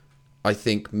 I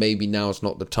think maybe now's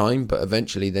not the time, but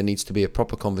eventually there needs to be a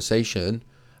proper conversation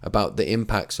about the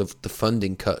impacts of the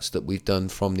funding cuts that we've done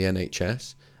from the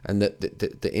NHS, and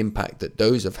the impact that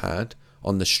those have had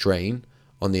on the strain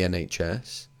on the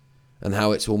NHS, and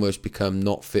how it's almost become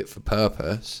not fit for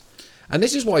purpose. And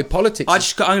this is why politics...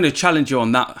 I'm going to challenge you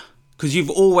on that, because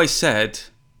you've always said...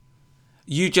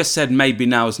 You just said maybe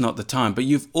now is not the time, but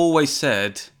you've always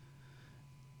said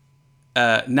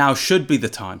now should be the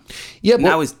time. Yeah,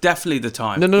 now is definitely the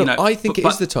time. No, I think it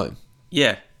is the time.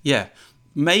 Yeah.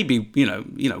 maybe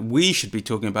we should be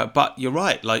talking about it, but you're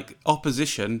right, like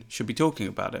opposition should be talking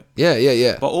about it.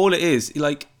 Yeah. But all it is,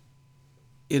 like,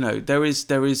 there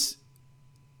is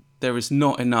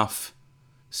not enough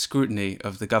scrutiny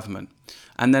of the government.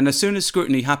 And then as soon as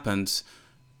scrutiny happens,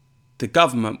 the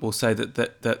government will say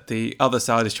that the other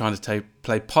side is trying to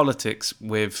play politics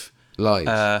with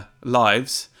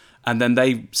lives, and then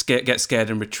they get scared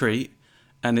and retreat,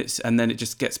 and then it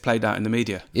just gets played out in the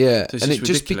media. Yeah, so and it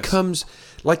just becomes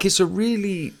like it's a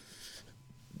really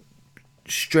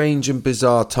strange and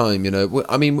bizarre time.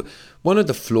 I mean, one of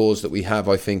the flaws that we have,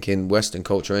 I think, in Western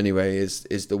culture anyway,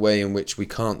 is the way in which we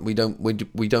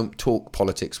don't talk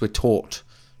politics. We're taught,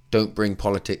 don't bring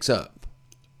politics up.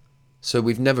 So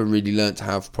we've never really learned to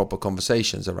have proper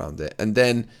conversations around it. And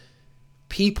then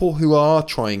people who are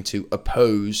trying to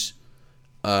oppose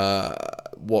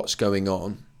what's going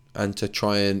on and to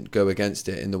try and go against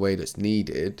it in the way that's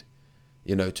needed,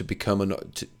 to become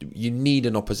you need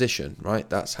an opposition, right?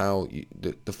 That's how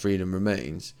the freedom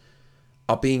remains.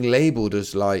 Are being labelled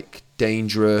as like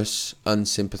dangerous,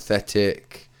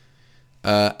 unsympathetic,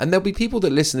 and there'll be people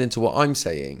that listen into what I'm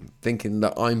saying, thinking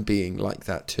that I'm being like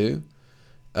that too,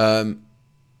 but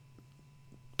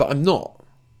I'm not.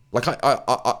 Like I'm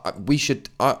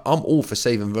all for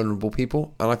saving vulnerable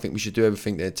people, and I think we should do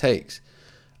everything that it takes.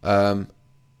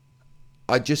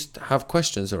 I just have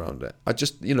questions around it. I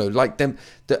just, like them,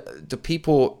 the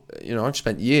people, I've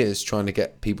spent years trying to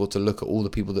get people to look at all the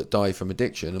people that die from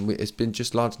addiction, and it's been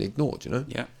just largely ignored,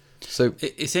 Yeah. So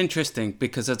it's interesting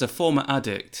because as a former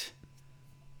addict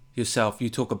yourself, you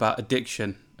talk about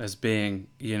addiction as being,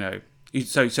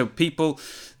 so people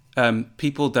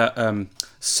that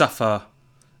suffer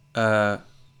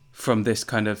from this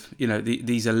kind of,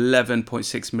 these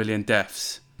 11.6 million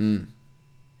deaths.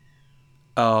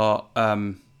 Are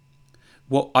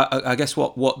I guess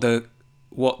what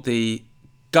the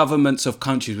governments of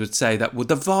countries would say that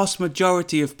the vast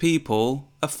majority of people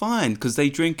are fine because they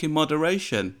drink in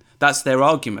moderation. That's their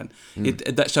argument.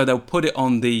 So they'll put it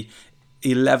on the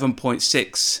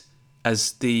 11.6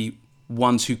 as the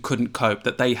ones who couldn't cope,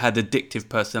 that they had addictive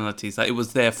personalities, that it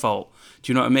was their fault.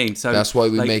 Do you know what I mean? So that's why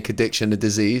we make addiction a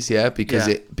disease, because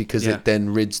it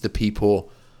then rids the people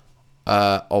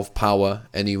of power,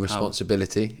 any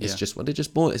responsibility. It's just they're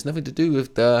just born. It's nothing to do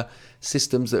with the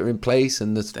systems that are in place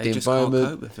and the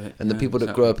environment and the people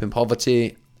that grow up in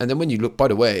poverty. And then when you look, by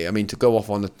the way, I mean, to go off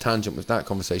on a tangent with that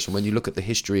conversation, when you look at the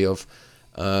history of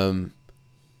the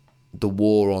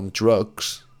war on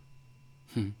drugs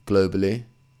globally,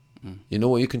 you know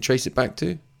what you can trace it back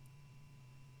to?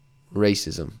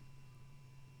 Racism.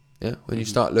 Yeah, when you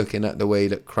start looking at the way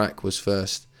that crack was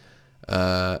first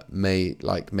made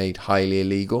highly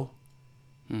illegal,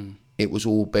 it was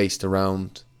all based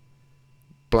around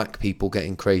black people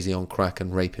getting crazy on crack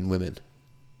and raping women.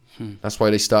 That's why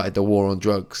they started the war on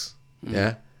drugs.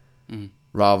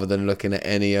 Rather than looking at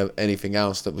anything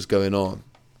else that was going on.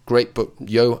 Great book,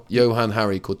 Johann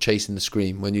Hari, called Chasing the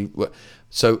Scream. I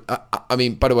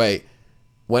mean, by the way,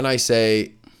 when I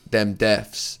say them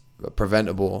deaths are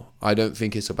preventable, I don't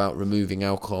think it's about removing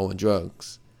alcohol and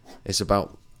drugs. It's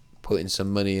about putting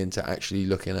some money into actually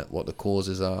looking at what the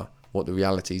causes are, what the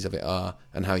realities of it are,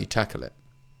 and how you tackle it.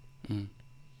 Do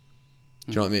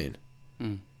you know what I mean?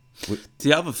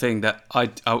 The other thing that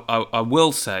I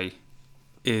will say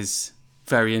is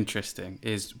very interesting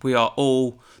is we are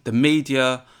all, the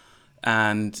media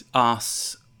and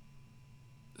us,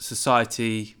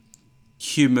 society,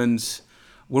 humans,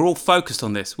 we're all focused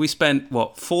on this. We spent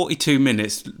 42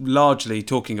 minutes largely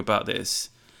talking about this.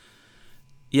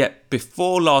 Yet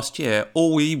before last year,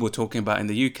 all we were talking about in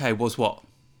the UK was what?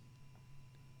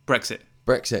 Brexit.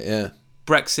 Brexit, yeah.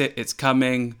 Brexit, it's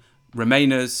coming.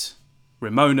 Remainers,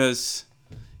 Ramonas,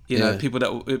 people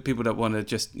that want to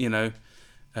just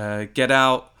get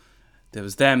out. There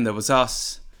was them, there was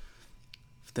us.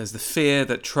 There's the fear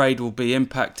that trade will be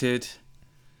impacted,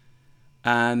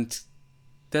 and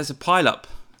there's a pile-up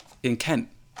in Kent.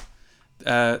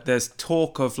 There's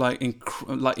talk of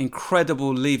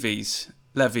incredible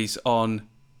levies on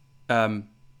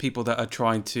people that are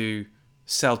trying to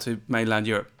sell to mainland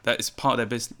Europe. That is part of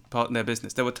their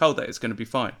business. They were told that it's going to be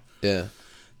fine. Yeah.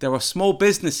 There are small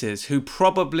businesses who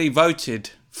probably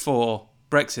voted for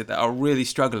Brexit that are really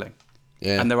struggling.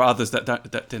 Yeah. And there are others that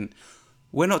didn't.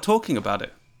 We're not talking about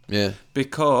it. Yeah.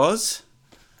 Because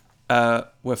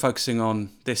we're focusing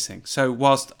on this thing. So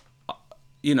whilst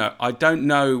I don't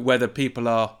know whether people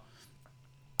are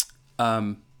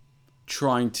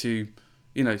trying to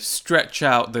stretch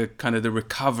out the kind of the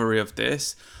recovery of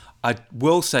this, I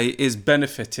will say it is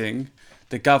benefiting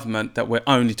the government that we're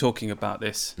only talking about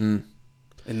this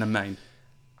in the main.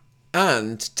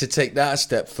 And to take that a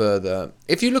step further,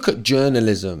 if you look at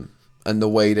journalism and the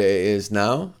way that it is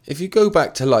now, if you go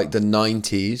back to like the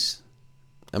 90s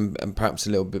and perhaps a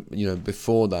little bit,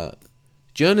 before that,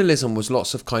 journalism was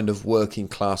lots of kind of working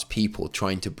class people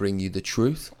trying to bring you the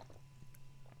truth,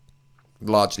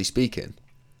 largely speaking.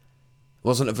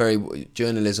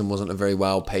 Journalism wasn't a very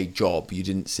well paid job. You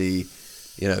didn't see,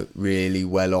 really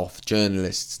well off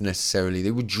journalists necessarily.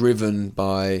 They were driven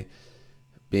by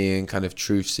being kind of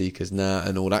truth seekers now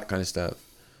and all that kind of stuff.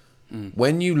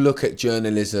 When you look at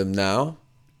journalism now,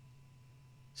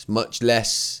 it's much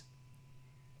less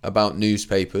about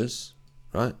newspapers,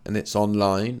 right? And it's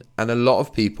online. And a lot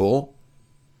of people,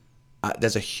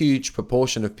 there's a huge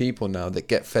proportion of people now that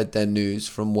get fed their news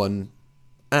from one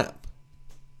app.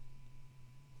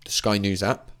 The Sky News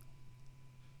app.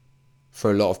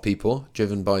 For a lot of people,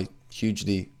 driven by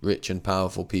hugely rich and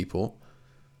powerful people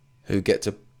who get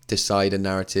to decide a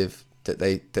narrative that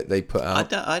they put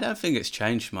out. I don't think it's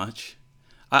changed much.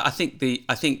 I think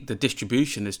the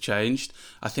distribution has changed.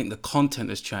 I think the content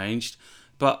has changed,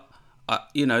 but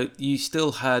you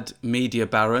still had media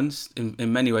barons.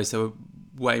 In many ways, they were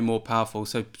way more powerful.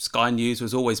 So Sky News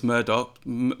was always Murdoch.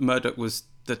 Murdoch was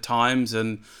the Times,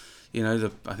 and I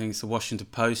think it's the Washington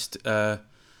Post.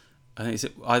 I think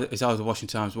it's either the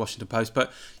Washington Times or Washington Post,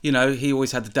 but he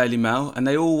always had the Daily Mail, and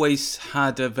they always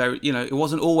had a very it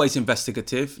wasn't always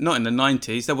investigative. Not in the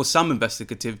 90s. There was some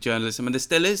investigative journalism, and there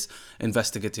still is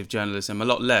investigative journalism, a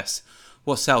lot less.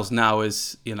 What sells now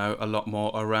is a lot more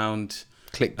around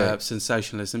clickbait,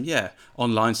 sensationalism,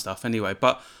 online stuff anyway.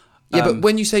 But but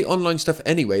when you say online stuff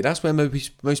anyway, that's where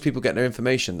most people get their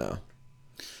information now.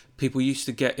 People used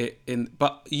to get it in,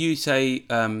 but you say.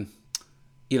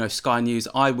 Sky News,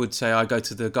 I would say I go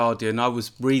to The Guardian. I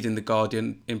was reading The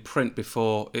Guardian in print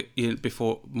before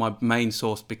my main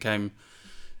source became,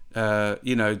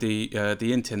 the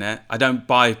internet. I don't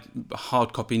buy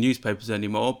hard copy newspapers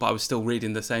anymore, but I was still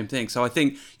reading the same thing. So I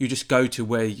think you just go to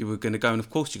where you were going to go. And of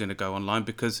course you're going to go online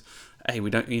because, we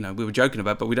don't, we were joking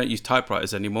about it, but we don't use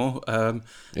typewriters anymore.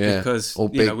 Because,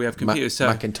 we have computers.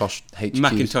 Macintosh HQs.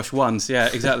 Macintosh ones, yeah,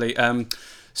 exactly.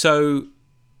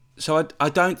 So I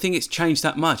don't think it's changed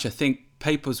that much. I think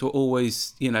papers were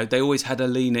always, they always had a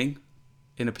leaning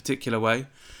in a particular way.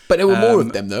 But there were more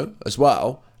of them though, as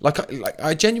well.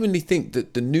 I genuinely think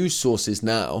that the news sources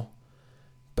now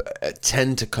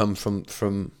tend to come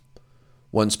from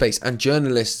one space, and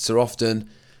journalists are often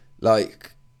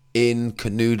in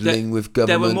canoodling with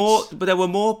governments. There were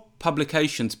more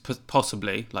publications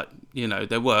possibly,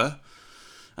 there were,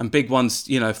 and big ones,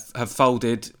 have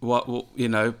folded.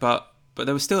 But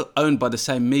they were still owned by the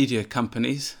same media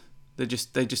companies. They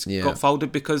just got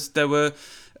folded because there were,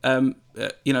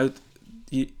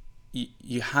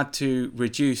 you had to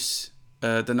reduce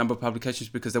the number of publications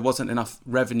because there wasn't enough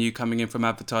revenue coming in from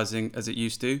advertising as it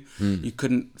used to. You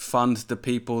couldn't fund the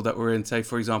people that were in, say,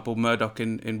 for example, Murdoch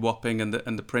in Wapping and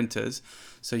the printers.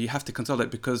 So you have to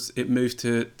consolidate because it moved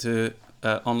to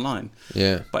online.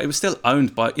 Yeah. But it was still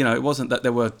owned by, it wasn't that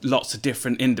there were lots of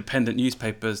different independent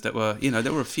newspapers that were,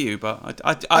 there were a few, but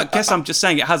I guess I'm just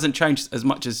saying it hasn't changed as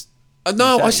much as.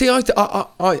 No, I see.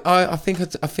 I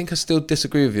think I still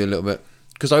disagree with you a little bit,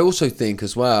 because I also think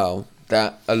as well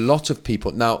that a lot of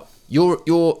people now you're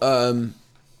I'm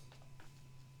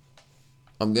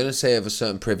going to say of a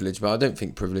certain privilege, but I don't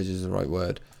think privilege is the right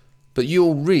word. But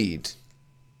you'll read.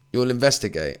 You'll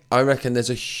investigate. I reckon there's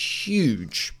a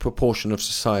huge proportion of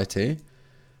society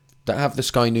that have the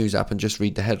Sky News app and just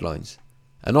read the headlines.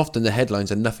 And often the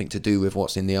headlines are nothing to do with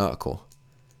what's in the article.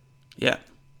 Yeah.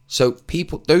 So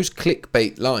those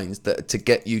clickbait lines that are to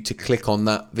get you to click on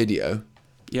that video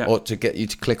or to get you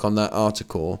to click on that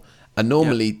article are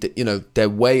normally, they're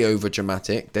way over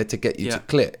dramatic. They're to get you to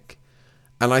click.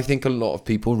 And I think a lot of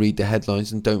people read the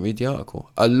headlines and don't read the article.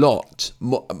 A lot.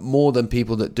 More than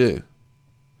people that do.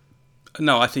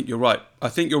 No, I think you're right. I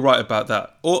think you're right about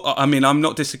that. I'm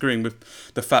not disagreeing with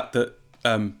the fact that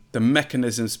the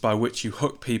mechanisms by which you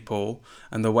hook people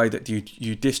and the way that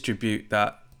you distribute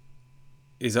that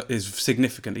is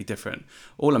significantly different.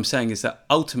 All I'm saying is that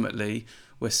ultimately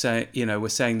we're saying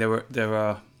there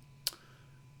are.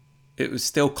 It was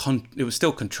still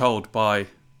controlled by,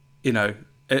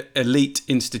 elite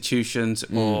institutions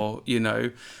or with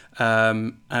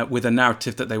a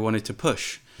narrative that they wanted to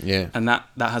push. Yeah. And that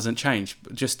hasn't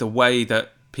changed. Just the way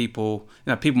that people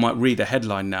might read a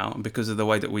headline now, and because of the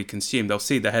way that we consume, they'll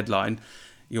see the headline,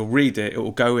 you'll read it, it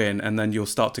will go in, and then you'll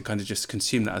start to kind of just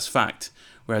consume that as fact.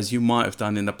 Whereas you might have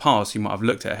done in the past, you might have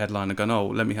looked at a headline and gone, oh,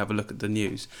 let me have a look at the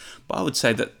news. But I would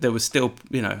say that there was still,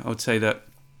 I would say that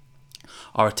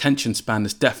our attention span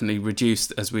has definitely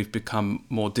reduced as we've become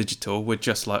more digital. We're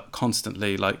just like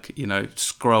constantly like, you know,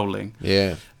 scrolling.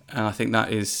 Yeah. And I think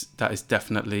that is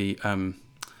definitely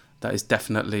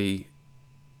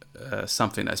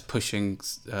something that's pushing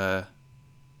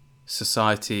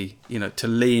society, you know, to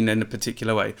lean in a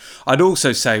particular way. I'd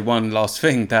also say one last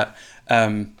thing, that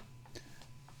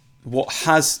what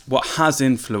has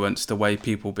influenced the way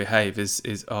people behave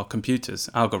is our computers,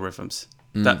 algorithms.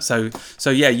 That so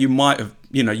yeah, you might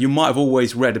have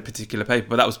always read a particular paper,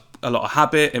 but that was a lot of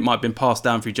habit. It might have been passed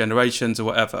down through generations or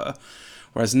whatever.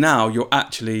 Whereas now you're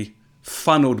actually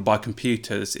funneled by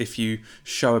computers. If you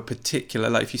show a particular,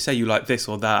 like if you say you like this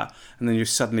or that, and then you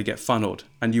suddenly get funneled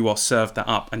and you are served that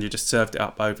up, and you just served it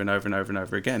up over and over and over and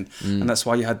over again. And that's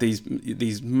why you had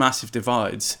these massive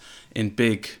divides in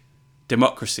big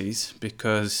democracies,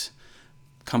 because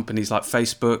companies like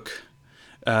Facebook,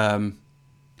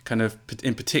 kind of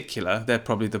in particular, they're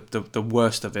probably the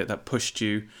worst of it, that pushed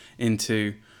you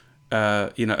into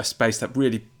a space that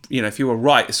really, you know, if you were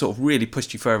right, it sort of really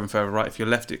pushed you further and further right. If you're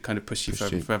left, it kind of pushed you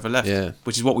further and further left. Yeah.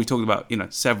 Which is what we talked about, you know,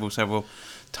 several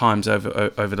times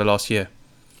over the last year.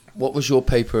 What was your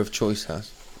paper of choice,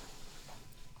 Has?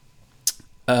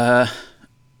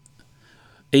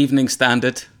 Evening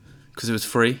Standard, because it was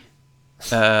free.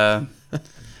 But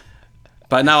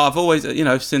now I've always, you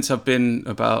know, since I've been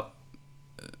about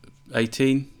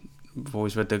 18, I've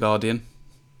always read The Guardian.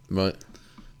 Right.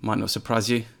 Might not surprise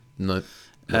you. No.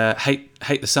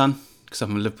 Hate the Sun, because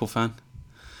I'm a Liverpool fan.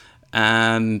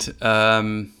 And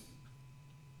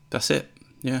that's it.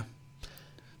 Yeah.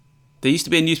 There used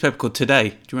to be a newspaper called Today.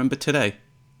 Do you remember Today?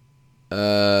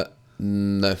 No.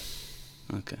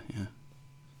 Okay, yeah.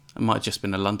 It might have just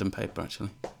been a London paper, actually.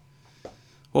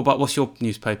 What's your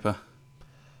newspaper?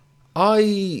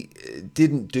 I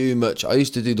didn't do much. I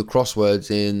used to do the crosswords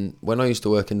when I used to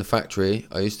work in the factory.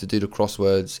 I used to do the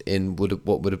crosswords in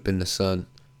what would have been the Sun,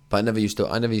 but I never used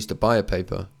to buy a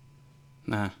paper.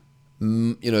 Nah.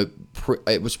 You know,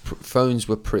 phones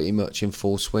were pretty much in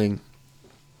full swing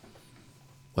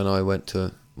when I went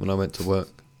to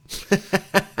work.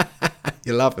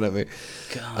 You're laughing at me.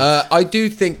 I do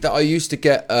think that I used to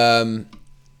get.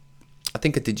 I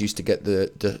think I did used to get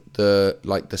the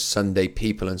like the Sunday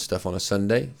People and stuff on a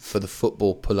Sunday for the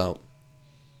football pullout.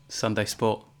 Sunday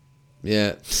Sport.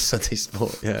 Yeah, Sunday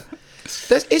Sport. Yeah,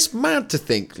 it's mad to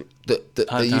think that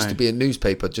there used to be a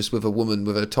newspaper just with a woman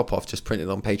with her top off, just printed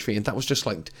on page 3, and that was just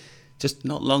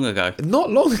not long ago.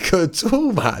 Not long ago at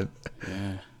all, man.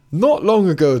 Yeah. Not long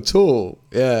ago at all.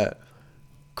 Yeah,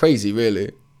 crazy,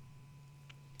 really.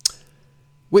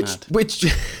 Which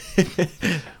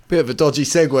bit of a dodgy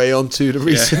segue onto the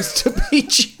reasons to be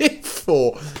cheered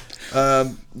for.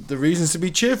 The reasons to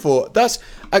be cheered for. That's.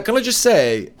 Can I just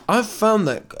say, I've found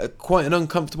that quite an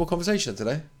uncomfortable conversation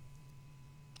today.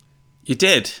 You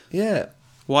did? Yeah.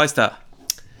 Why is that?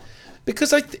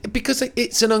 Because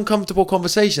it's an uncomfortable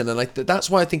conversation, and that's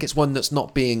why I think it's one that's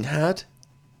not being had.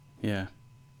 Yeah.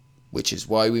 Which is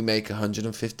why we make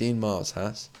 115 miles,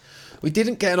 Has. We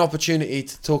didn't get an opportunity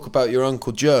to talk about your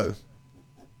Uncle Joe.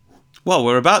 Well,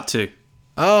 we're about to.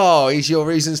 Oh, he's your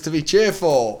reasons to be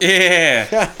cheerful.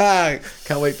 Yeah.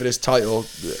 Can't wait for this title.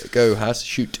 Go, Has.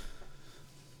 Shoot.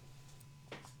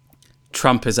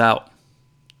 Trump is out.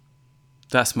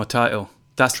 That's my title.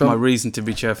 That's Trump. my reason to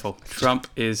be cheerful. Trump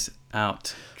is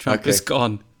out. Trump is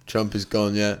gone. Trump is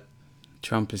gone, yeah.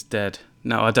 Trump is dead.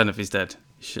 No, I don't know if he's dead.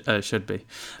 Should be.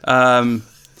 I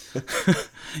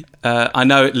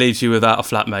know it leaves you without a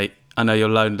flatmate. I know you're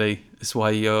lonely. That's why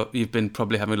you've been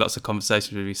probably having lots of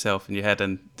conversations with yourself in your head,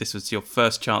 and this was your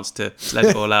first chance to let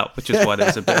it all out, which is why there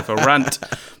was a bit of a rant.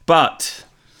 But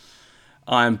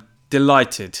I'm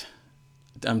delighted.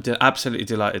 I'm absolutely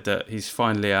delighted that he's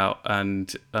finally out,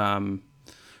 and I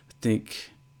think,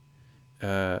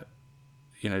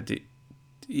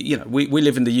 we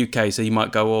live in the UK, so you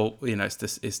might go, well, you know,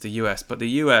 it's the US, but the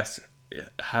US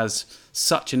has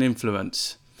such an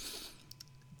influence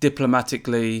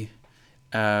diplomatically,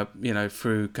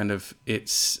 through kind of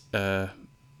its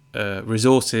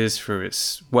resources, through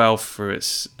its wealth, through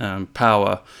its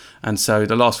power, and so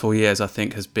the last 4 years, I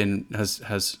think,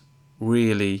 has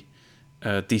really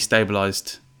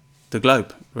destabilized the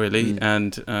globe, really,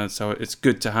 and so it's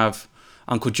good to have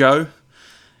Uncle Joe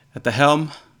at the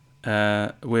helm.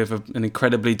 With an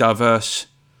incredibly diverse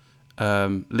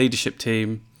leadership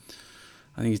team.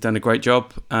 I think he's done a great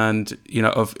job, and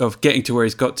of getting to where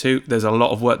he's got to. There's a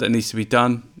lot of work that needs to be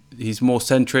done. He's more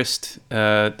centrist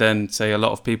than, say, a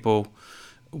lot of people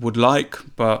would like,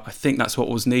 but I think that's what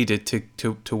was needed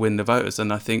to win the voters,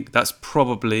 and I think that's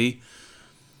probably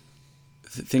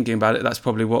thinking about it, that's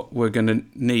probably what we're going to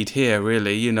need here,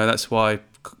 really. You know, that's why,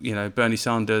 you know, Bernie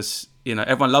Sanders, you know,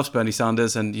 everyone loves Bernie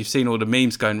Sanders, and you've seen all the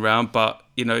memes going around, but,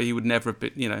 you know, he would never have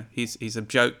been, you know, he's a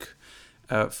joke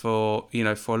for, you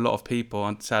know, for a lot of people,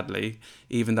 and sadly,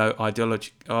 even though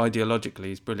ideologically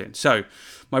he's brilliant. So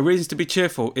my reasons to be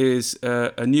cheerful is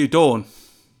a new dawn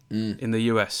in the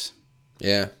US.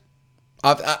 Yeah.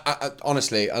 I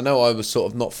honestly, I know I was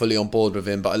sort of not fully on board with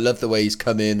him, but I love the way he's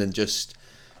come in and just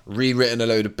rewritten a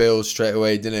load of bills straight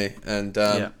away, didn't he? And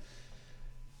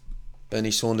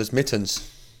Bernie Sanders mittens.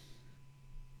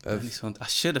 Bernie Sanders. I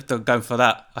should have gone for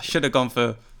that. I should have gone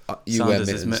for you Sanders'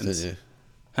 wear mittens, don't you?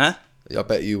 Huh? I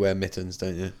bet you wear mittens,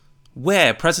 don't you?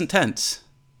 Where? Present tense.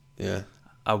 Yeah.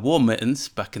 I wore mittens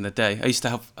back in the day. I used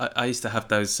to have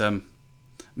those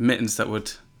mittens that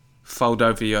would fold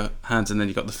over your hands, and then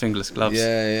you got the fingerless gloves.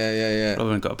 Yeah.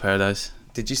 Probably got a pair of those.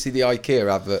 Did you see the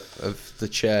IKEA advert of the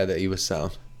chair that he was sat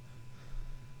on?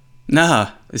 No,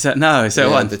 is that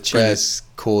one? The chair's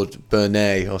called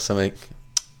Bernay or something.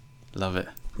 Love it.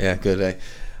 Yeah, good.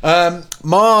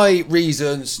 My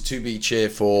reasons to be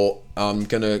cheerful. I'm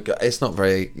gonna. It's not a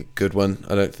very good one,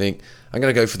 I don't think. I'm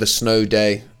gonna go for the snow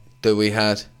day that we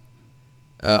had.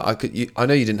 I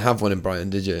know you didn't have one in Brighton,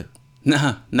 did you?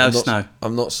 No snow.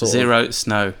 I'm not zero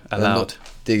snow allowed. I'm not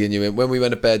digging you in. When we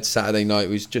went to bed Saturday night,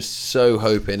 we was just so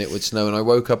hoping it would snow, and I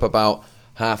woke up about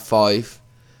 5:30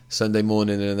 Sunday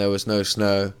morning, and there was no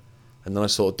snow. And then I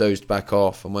sort of dozed back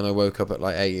off, and when I woke up at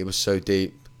like 8, it was so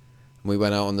deep. And we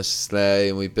went out on the sleigh,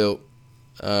 and we built.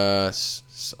 I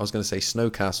was going to say snow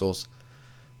castles.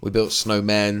 We built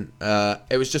snowmen.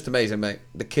 It was just amazing, mate.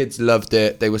 The kids loved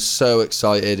it. They were so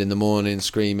excited in the morning,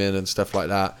 screaming and stuff like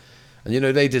that. And, you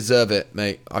know, they deserve it,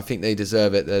 mate. I think they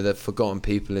deserve it. They're the forgotten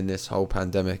people in this whole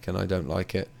pandemic, and I don't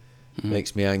like it. It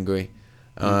makes me angry.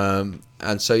 And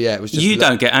so, yeah, it was just... You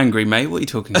don't get angry, mate. What are you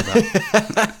talking about?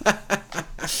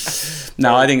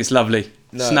 No, I think it's lovely.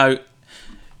 No. Snow,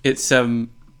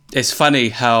 it's funny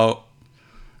how...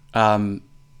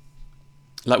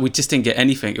 like we just didn't get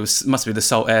anything. Must be the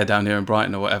salt air down here in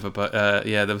Brighton or whatever. But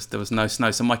there was no snow.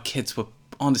 So my kids were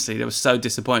they were so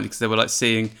disappointed because they were like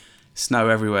seeing snow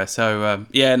everywhere. So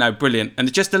brilliant.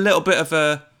 And just a little bit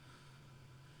of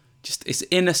it's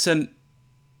innocent,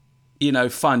 you know,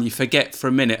 fun. You forget for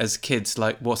a minute as kids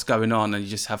like what's going on, and you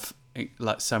just have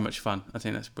like so much fun. I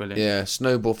think that's brilliant. Yeah,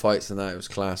 snowball fights and that, it was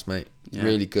class, mate. Yeah.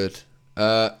 Really good.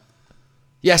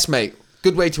 Yes, mate.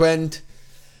 Good way to end.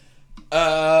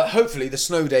 Hopefully the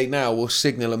snow day now will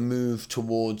signal a move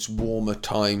towards warmer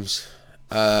times.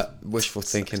 Wishful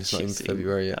thinking, it's not even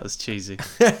February yet. That was cheesy.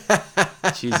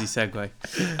 Cheesy segue.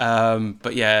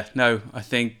 But yeah, no, I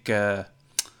think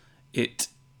it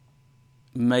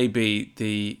may be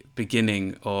the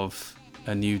beginning of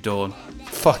a new dawn.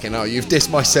 Fucking hell, you've dissed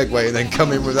my segue and then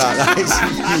come in with that. That is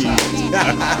huge.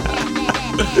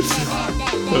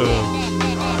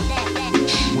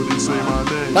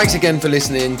 Thanks again for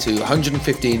listening to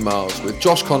 115 Miles with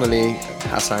Josh Connolly and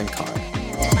Hassan Kyle.